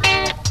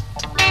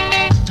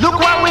 Look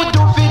what we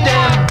do for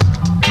them.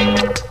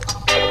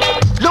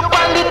 Look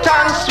on the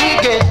thanks we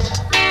get.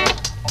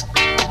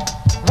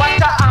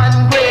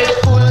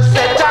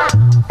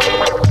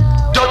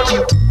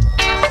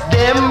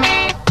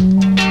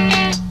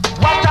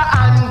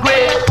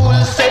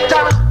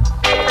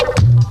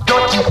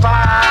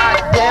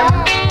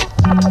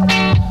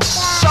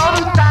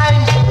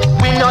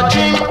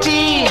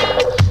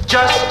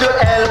 just to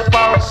help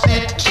our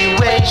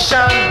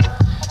situation.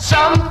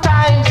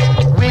 Sometimes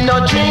we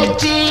no drink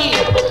tea,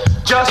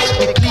 just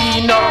to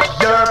clean up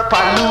your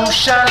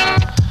pollution.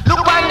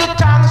 Look on the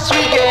tanks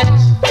we get.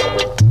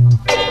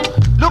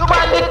 Look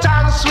on the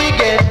tanks we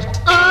get.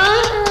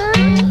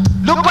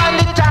 Look on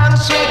the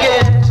tanks we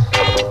get.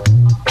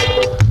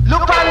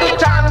 Look on the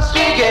tanks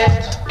we get.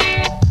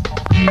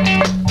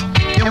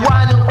 The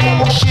one who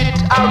shit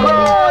a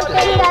road,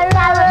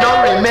 no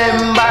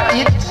remember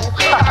it.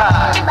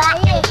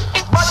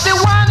 But the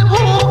one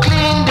who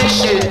clean the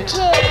shit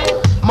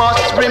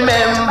must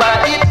remember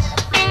it.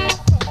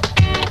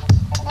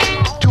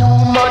 Too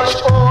much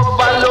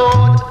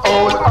overload,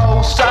 old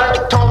house a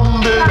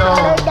tumble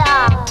down.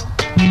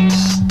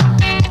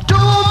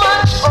 Too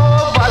much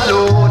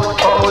overload,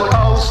 old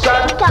house a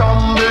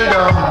tumble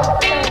down.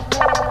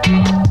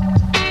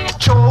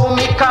 Show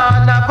me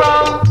corner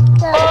from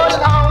old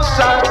house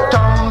a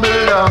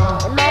tumble down.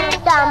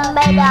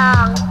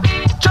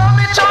 Show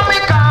me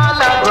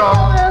corner from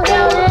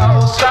old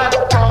house a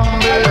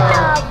tumble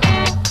down.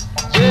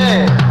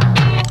 Yeah.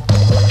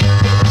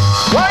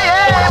 Oh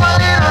yeah, my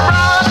little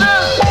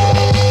brothers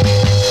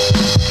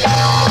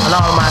and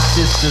all my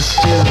sisters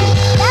too.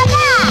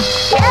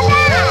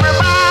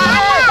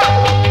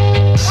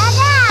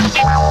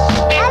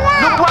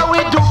 Look what we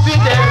do for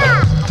them.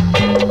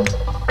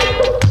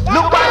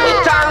 Look what the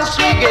thanks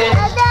we get.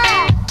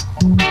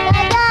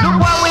 Look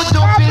what we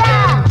do for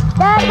them.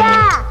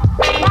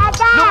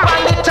 Look what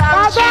the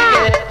thanks we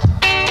get.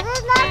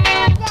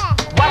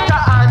 What a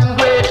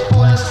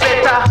ungrateful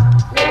setter.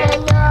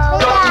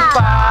 Dirty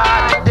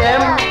part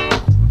them.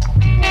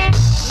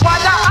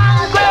 What a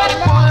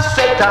ungrateful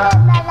setter.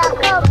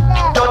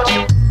 Dirty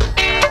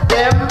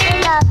them.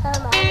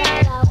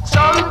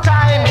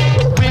 Sometimes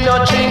we no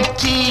drink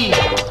tea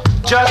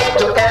just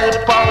to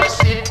help our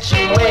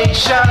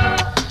situation.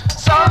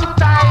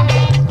 Sometimes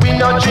we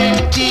no drink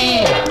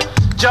tea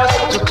just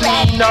to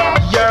clean up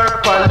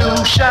your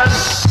pollution.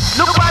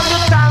 Look on the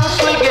tanks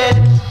we get.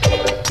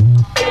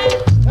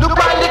 Look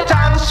on the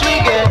tanks we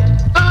get.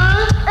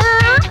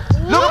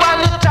 Look on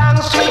the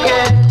tanks we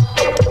get.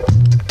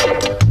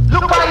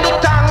 Look on the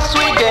tanks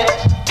we get.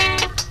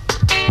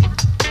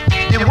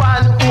 The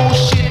one who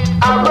shit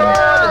a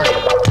road,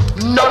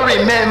 no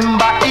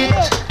remember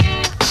it.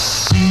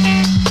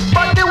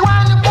 But the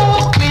one who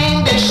clean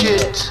the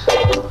shit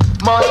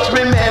must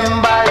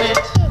remember it.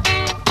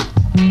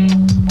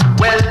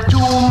 Well,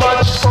 too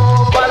much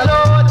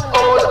overload,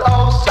 old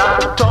house a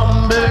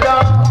tumble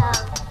down.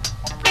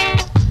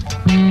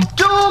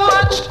 Too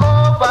much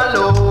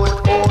overload,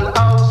 old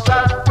house a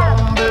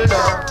tumble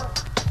down.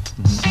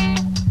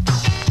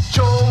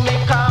 Show me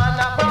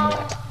corner brown,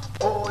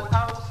 old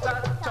house a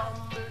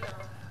tumble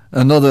down.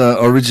 Another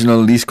original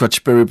Lee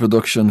Scratch Perry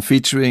production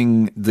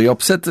featuring the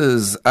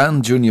Upsetters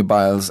and Junior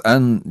Biles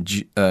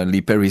and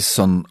Lee Perry's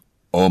son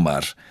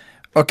Omar.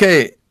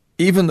 Okay,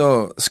 even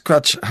though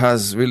Scratch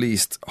has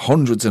released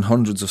hundreds and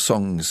hundreds of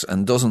songs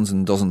and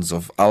dozens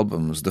of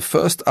albums, the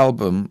first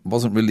album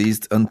wasn't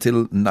released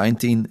until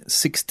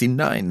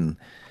 1969.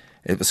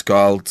 It was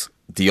called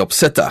The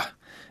Upsetter,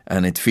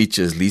 and it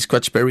features Lee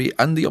Scratch Perry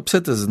and the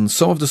Upsetters, and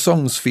some of the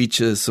songs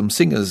feature some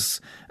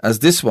singers, as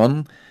this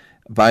one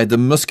by the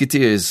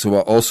Musketeers, who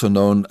are also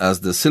known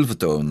as the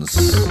Silvertones.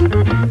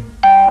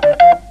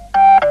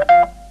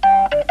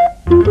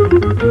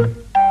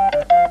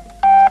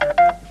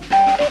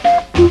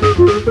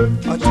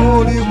 I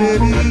told you,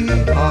 baby,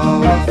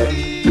 how I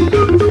feel.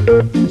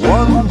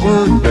 One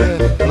word can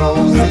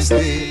close this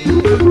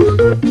deal.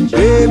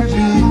 Baby,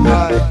 be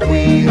my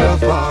queen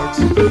of hearts.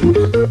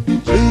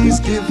 Please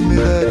give me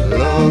that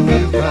love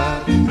you've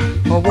got.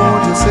 I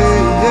want to say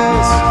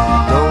yes,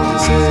 don't you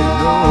say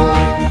no.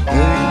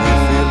 Make me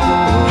feel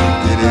good,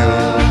 get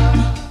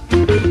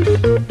it.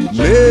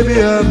 Maybe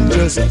I'm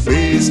just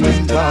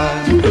wasting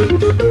time.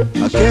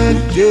 I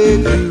can't get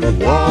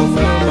you off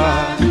my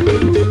mind.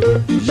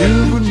 You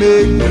would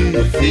make me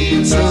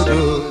feel so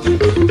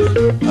good.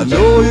 I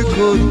know you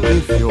could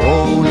if you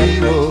only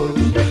would.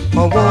 I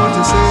want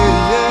to say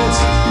yes,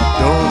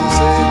 don't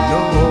say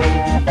no.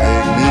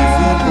 Make me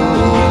feel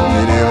good,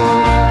 video.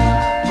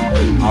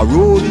 I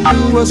wrote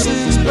you a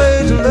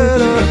 6-page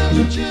letter.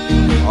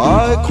 I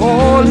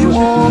called you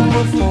on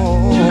the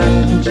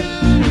phone,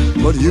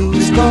 but you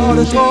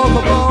started talking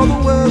about the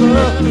weather.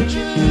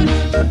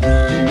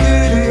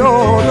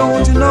 Idiot,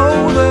 don't you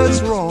know that's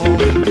wrong?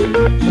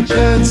 I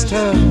can't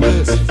stand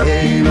this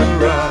game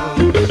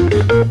around.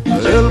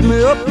 Help me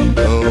up,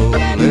 don't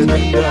let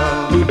me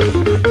down.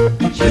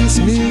 Kiss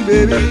me,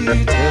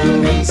 baby, tell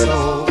me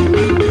so.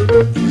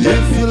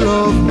 If you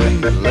love me,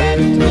 let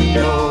me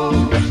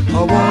know. I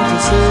want to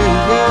say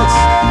yes,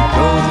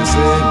 don't you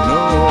say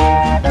no.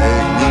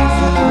 Make me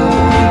feel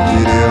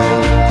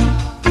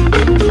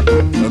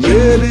good,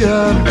 maybe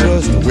I'm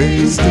just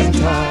wasting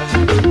time.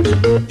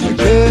 I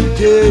can't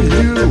get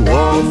you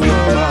off my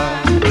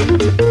mind.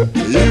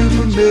 You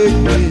could make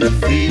me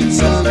feel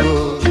so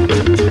good.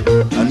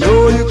 I know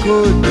you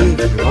could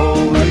if you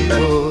only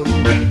would.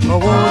 I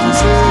want to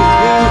say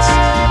yes,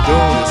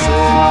 don't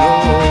say no.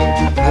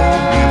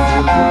 Make me feel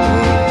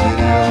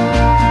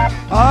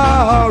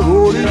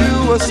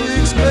a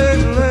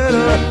six-page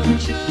letter.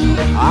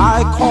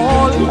 I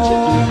called him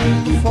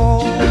on the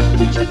phone.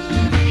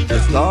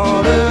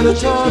 Started to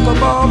talk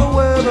about the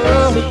weather.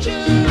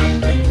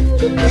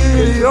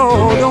 Yo,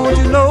 don't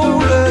you know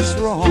that's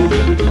wrong?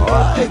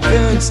 I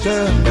can't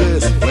stand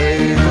this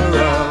playing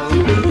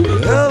around.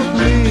 Help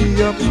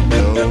me up,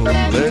 don't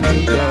let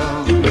me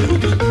down.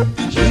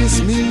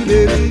 Kiss me,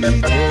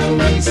 baby, tell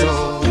me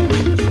so.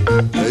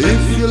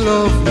 If you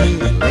love me,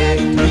 let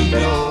me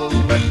know.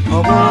 I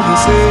wanna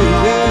say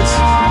yes,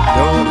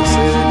 don't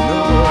say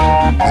no.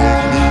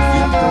 Make me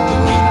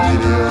feel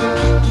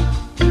good,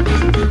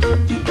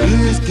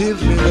 please give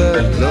me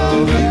that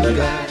love you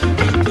got.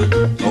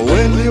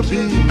 When you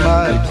be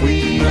my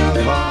queen of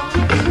hearts,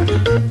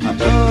 I'm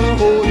gonna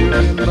hold you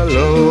in my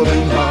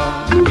loving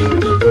heart.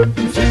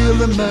 Feel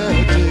the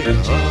magic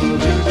of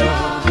your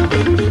charm.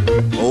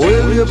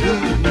 Will you be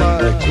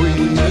my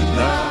queen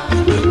tonight?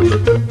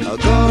 I'm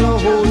gonna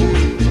hold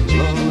you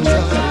long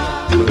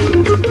time.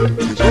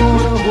 You're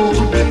gonna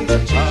hold me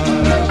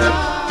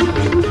tight.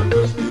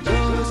 You're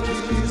gonna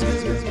squeeze me.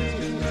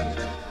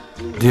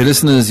 Dear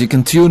listeners, you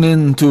can tune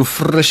in to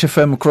Fresh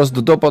FM across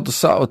the top of the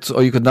South,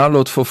 or you can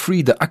download for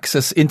free the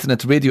Access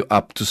Internet Radio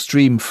app to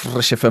stream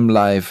Fresh FM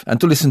live and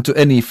to listen to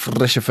any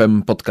Fresh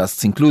FM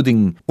podcasts,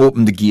 including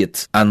Open the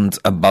Gate and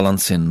A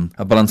Balancin'.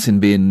 A Balancin'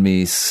 being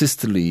me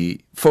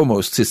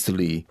foremost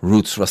sisterly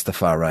Roots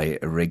Rastafari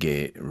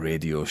reggae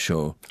radio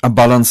show. A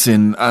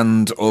Balancin'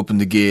 and Open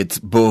the Gate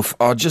both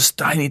are just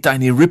tiny,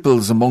 tiny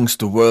ripples amongst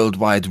the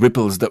worldwide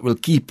ripples that will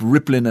keep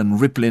rippling and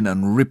rippling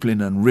and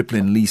rippling and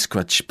rippling Lee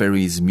Scratch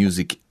Perry's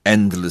music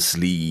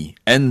endlessly.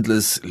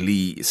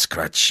 Endlessly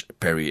Scratch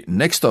Perry.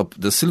 Next up,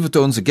 the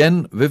Silvertones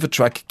again with a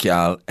track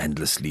called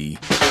Endlessly.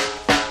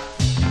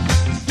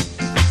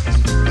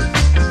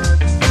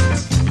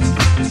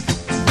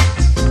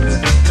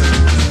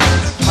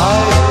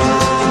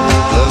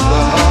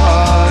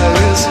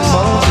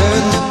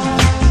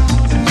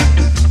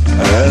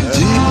 And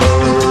deeper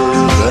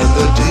than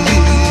the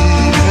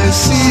deepest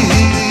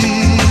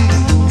sea.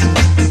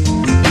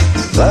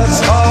 That's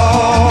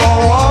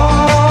how I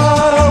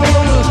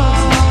will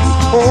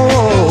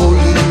hold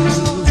you,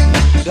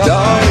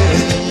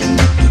 darling,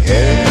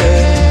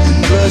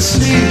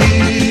 endlessly.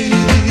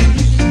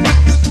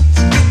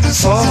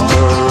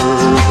 Softer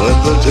than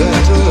the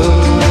gentle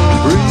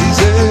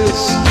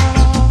breezes,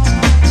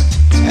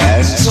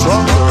 and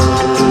stronger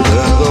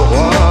than the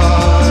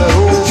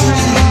wild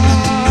tree.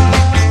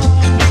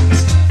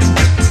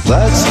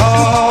 That's how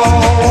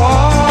I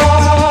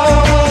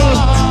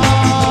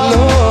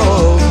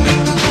love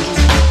you,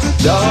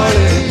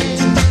 darling,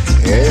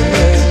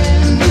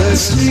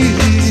 endlessly.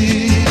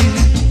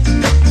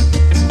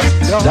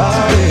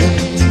 Darling,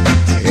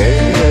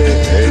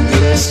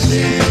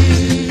 endlessly.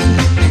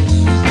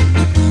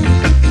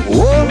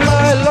 Oh,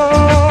 my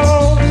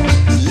love,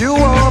 you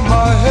are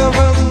my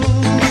heaven.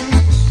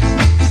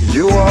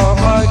 You are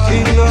my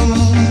kingdom.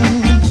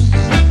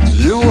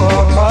 You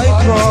are my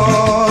crown.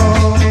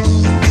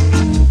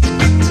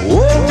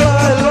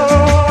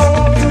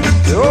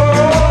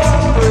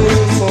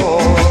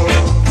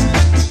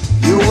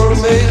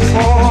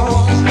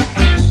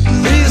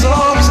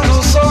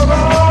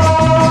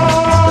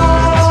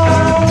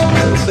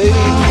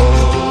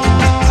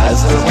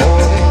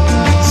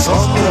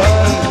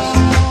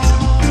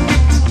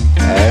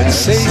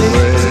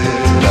 Sacred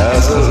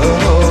as a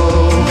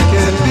love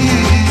can be.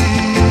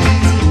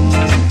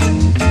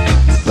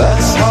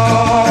 That's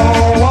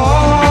how I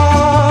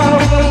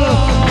will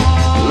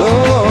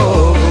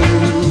love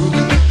you,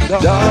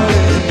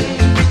 darling,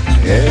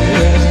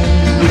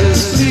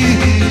 endlessly.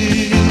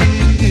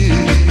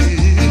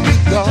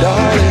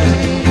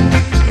 Darling,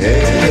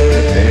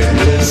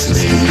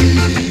 endlessly.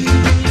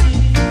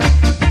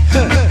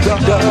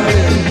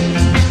 Darling,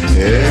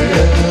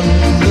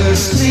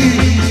 endlessly.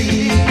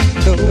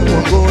 No,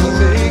 I'm gonna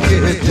make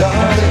it,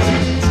 darling,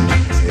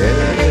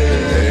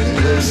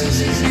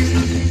 endlessly.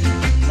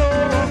 No,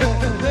 I'm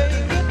gonna make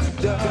it,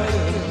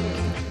 darling.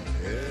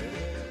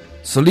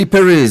 So Lee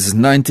Perry's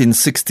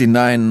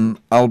 1969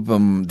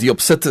 album, The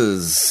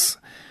Upsetters,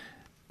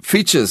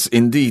 features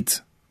indeed,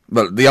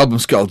 well, the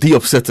album's called The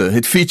Upsetter.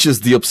 It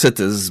features The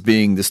Upsetters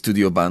being the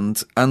studio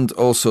band and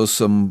also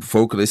some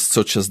vocalists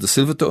such as the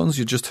Silvertones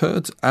you just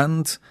heard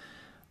and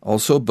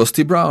also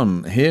Busty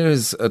Brown.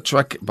 Here's a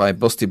track by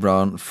Busty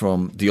Brown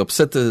from The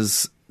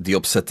Upsetters' The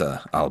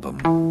Upsetter album.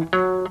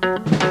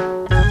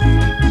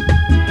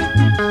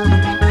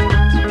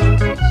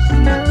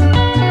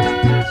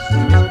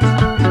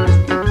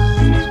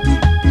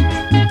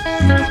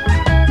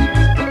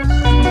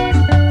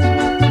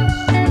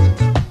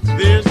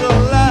 There's a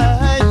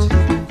light,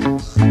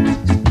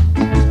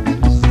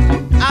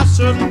 a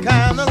certain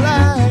kind of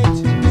light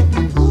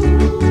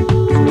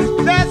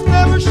that's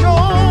never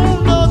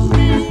shone on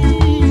me.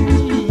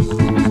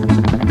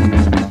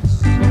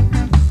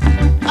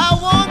 I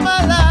want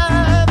my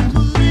life to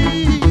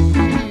lead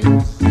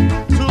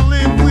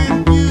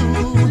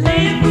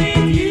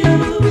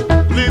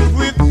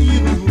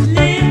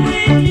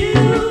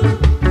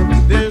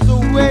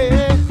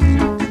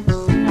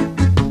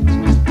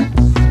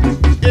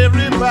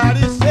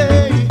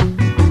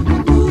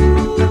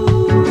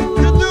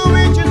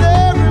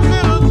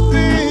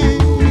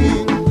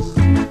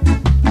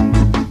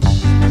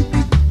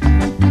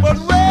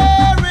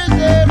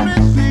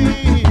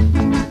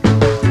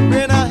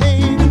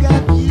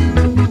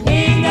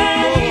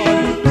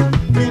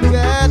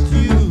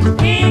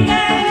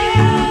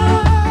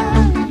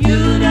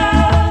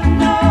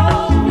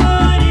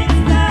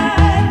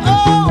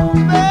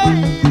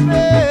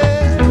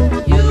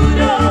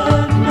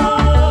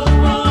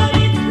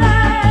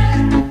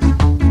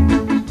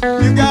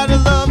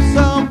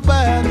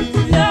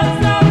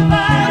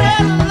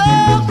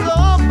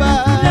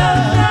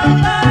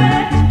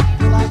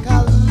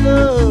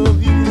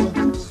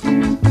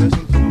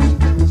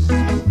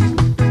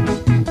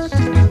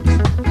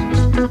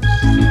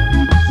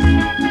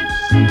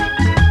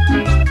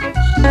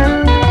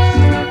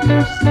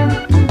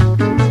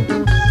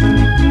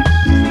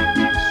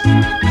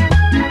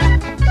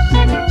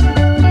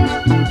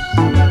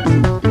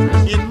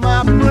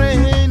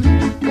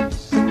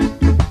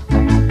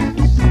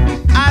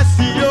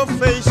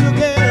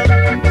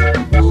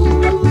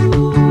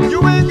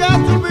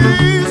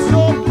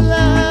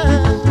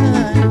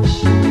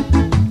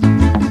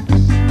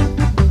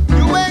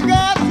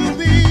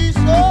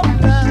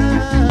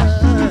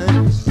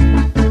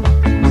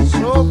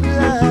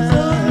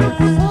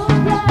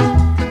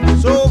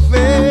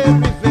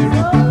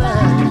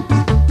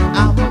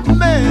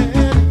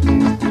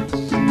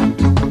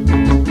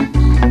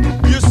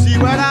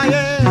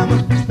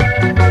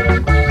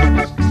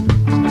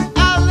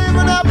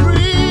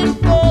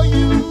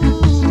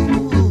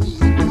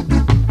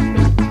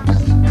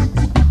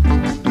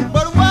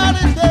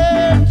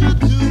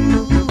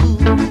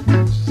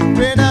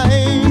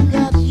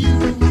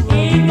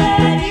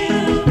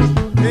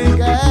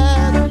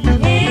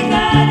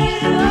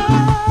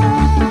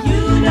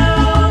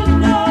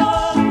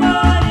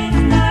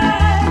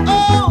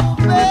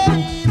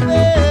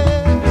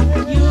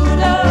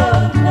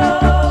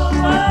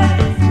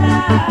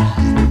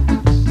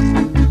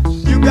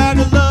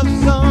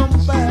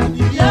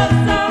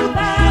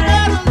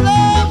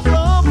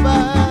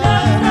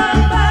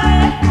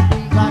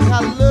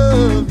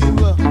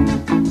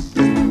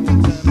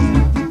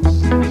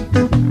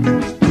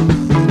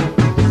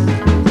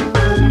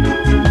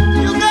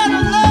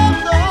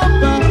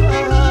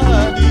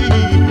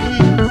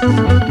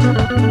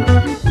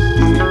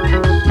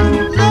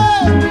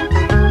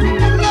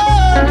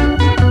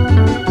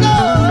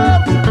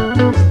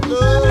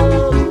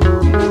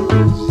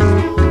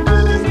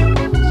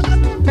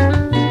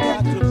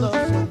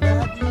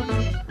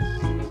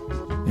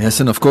Yes,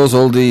 and of course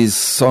all these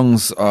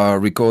songs are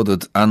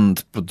recorded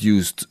and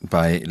produced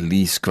by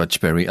Lee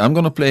Scratch Perry. I'm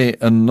going to play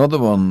another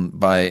one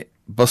by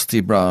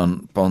Busty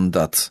Brown on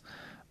that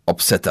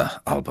Upsetter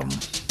album.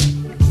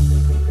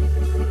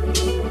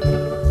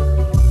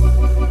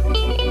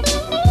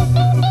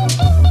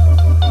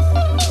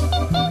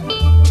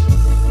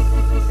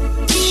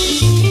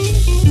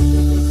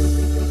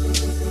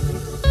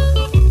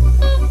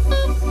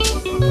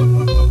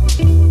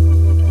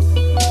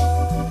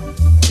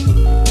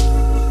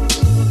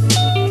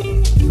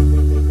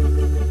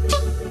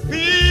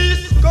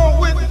 Peace go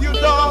with you,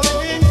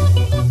 darling,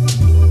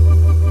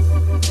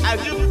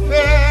 as you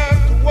prepare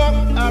to walk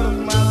out of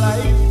my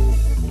life.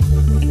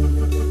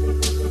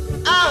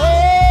 I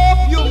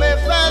hope you may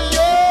find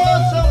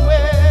yours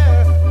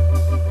somewhere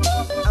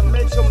and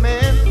make your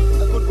man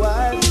a good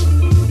wife.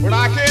 But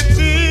I can't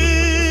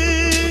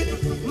see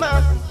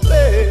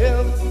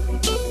myself.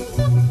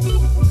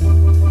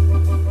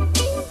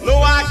 No,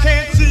 I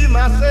can't see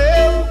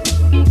myself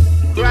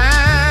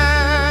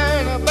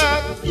crying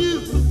about you,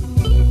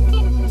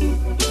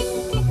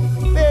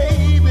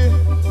 baby,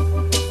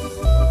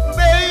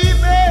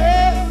 baby.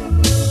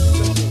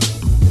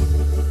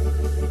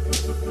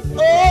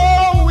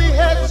 Oh, we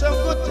had some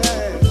good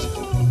times.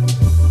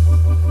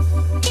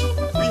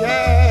 We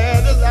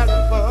had a lot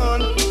of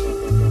fun.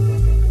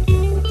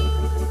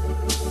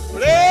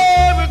 But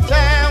every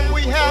time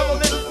we have a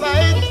little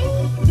fight,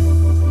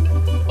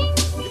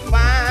 you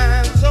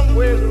find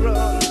somewhere to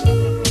run.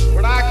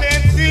 But I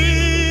can't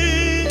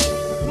see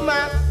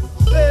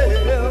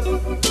myself.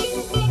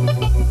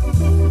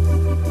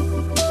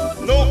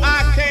 No,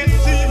 I can't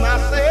see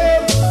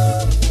myself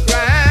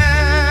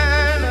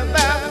crying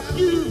about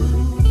you.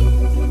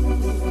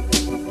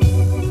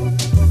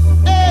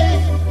 Hey,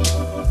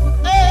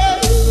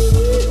 hey.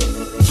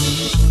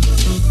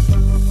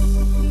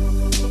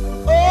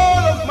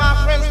 All of my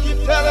friends keep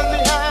telling me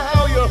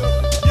how you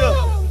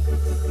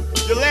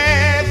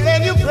laugh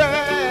and you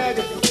brag.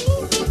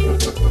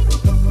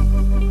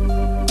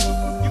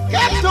 You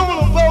kept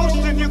on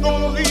boasting you're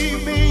gonna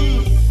leave me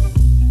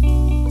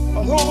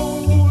a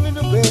hole in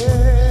the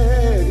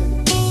bed.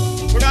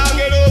 But I'll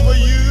get over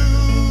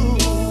you.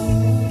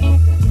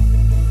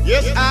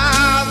 Yes,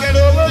 I'll get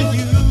over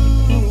you.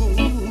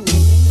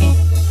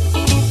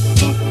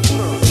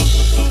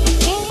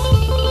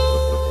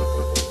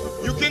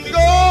 You can go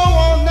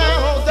on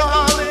now,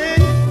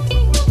 darling.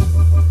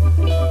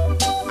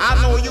 I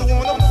know you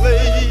wanna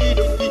play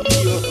the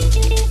field.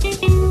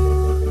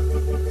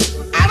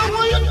 I don't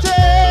want you to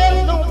tell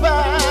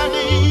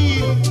nobody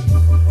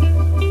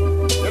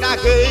that I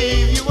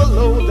gave you a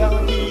low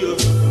down deal.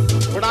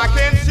 But I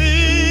can't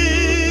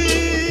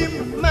see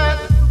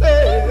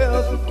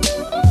myself.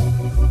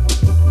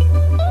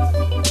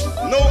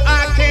 No,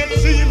 I can't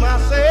see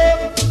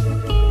myself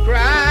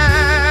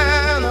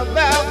crying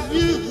about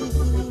you.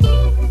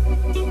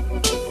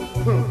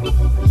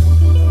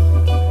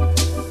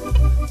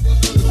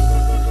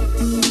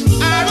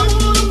 I don't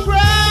wanna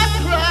cry,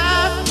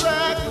 cry,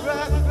 cry,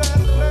 cry, cry,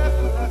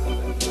 cry,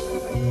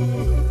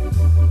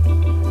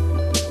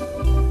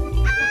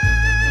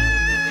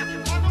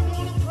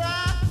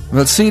 cry.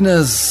 Well, seen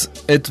as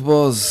it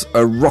was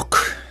a rock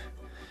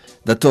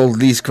that told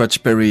Lee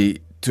Scratch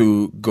Perry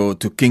to go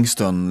to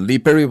Kingston. Lee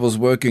Perry was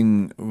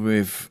working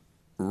with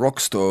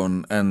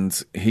Rockstone,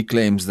 and he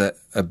claims that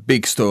a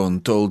big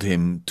stone told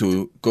him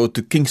to go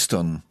to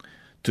Kingston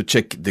to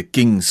check the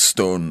King's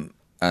Stone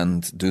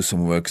and do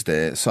some works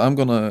there. So I'm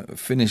gonna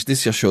finish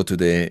this year's show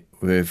today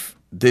with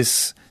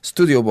this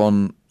Studio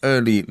One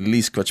early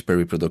Lee Scratch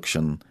Perry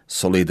production,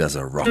 Solid as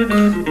a Rock.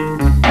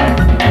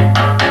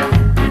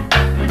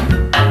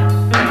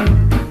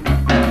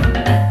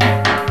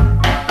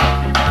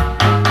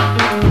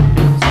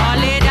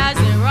 Solid as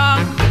a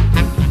rock,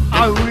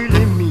 I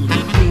really mean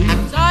it,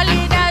 babe.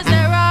 solid as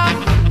a rock.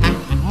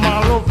 My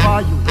love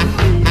for you,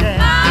 baby.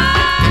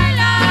 My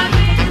love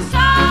is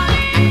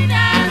solid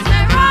as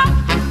a rock,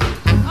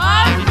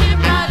 of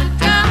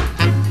Gibraltar.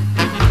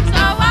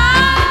 So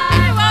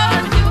why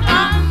won't you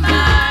come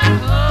back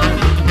home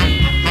to me?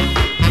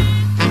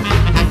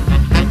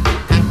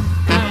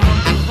 I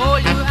want to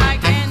hold you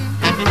again,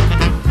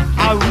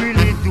 I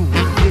really do,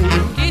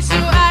 babe. kiss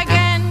you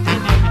again.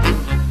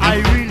 I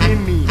really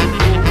mean it.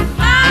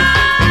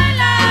 My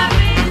love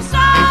is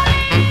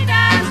solid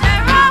as a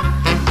rock,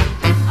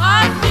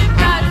 of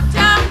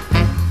Gibraltar.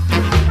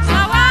 So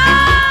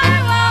why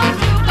won't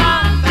you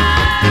come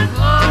back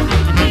home to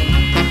me?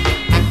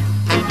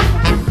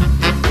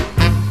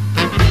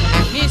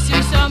 Miss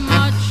you so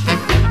much,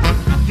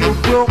 You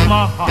broke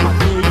my heart,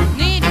 babe.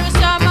 need you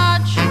so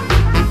much.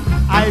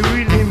 I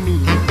really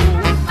mean it.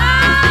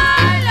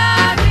 My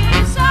love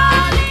is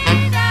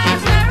solid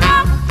as a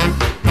rock,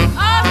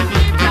 of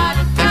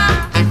Gibraltar.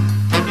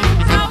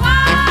 So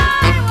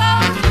why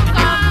won't you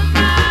come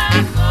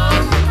back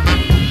home to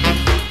me?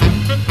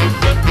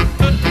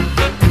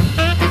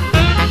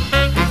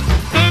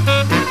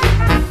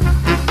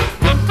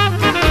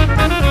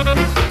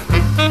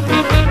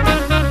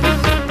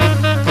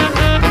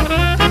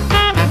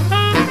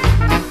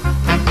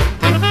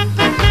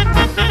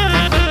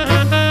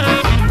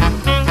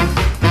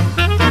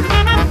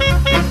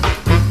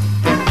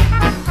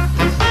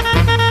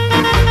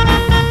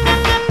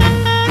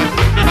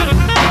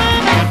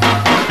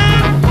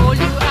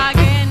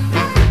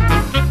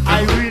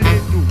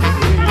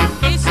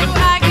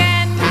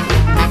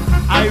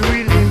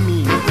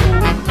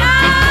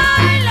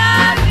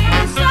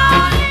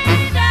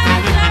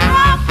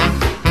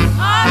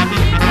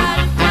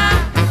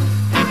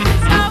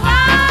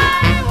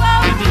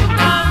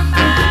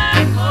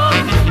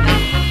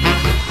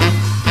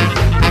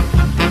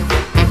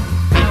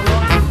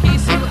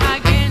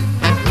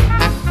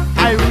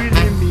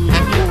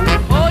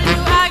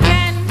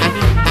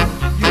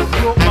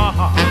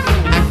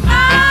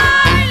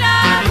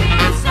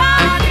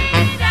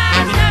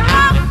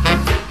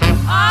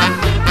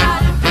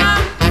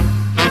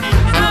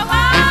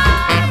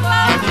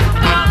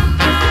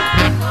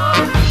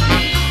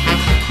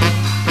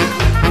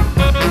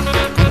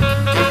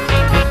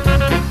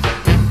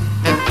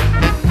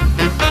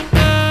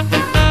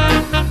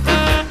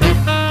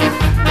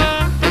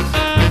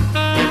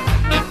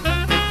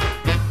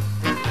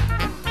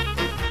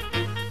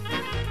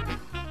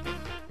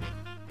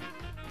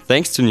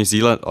 thanks to New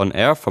Zealand On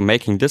Air for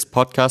making this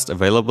podcast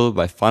available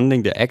by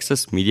funding the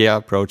Access Media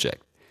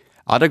project.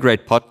 Other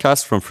great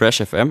podcasts from Fresh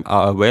FM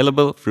are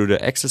available through the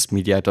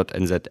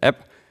accessmedia.nz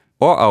app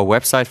or our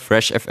website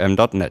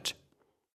freshfm.net.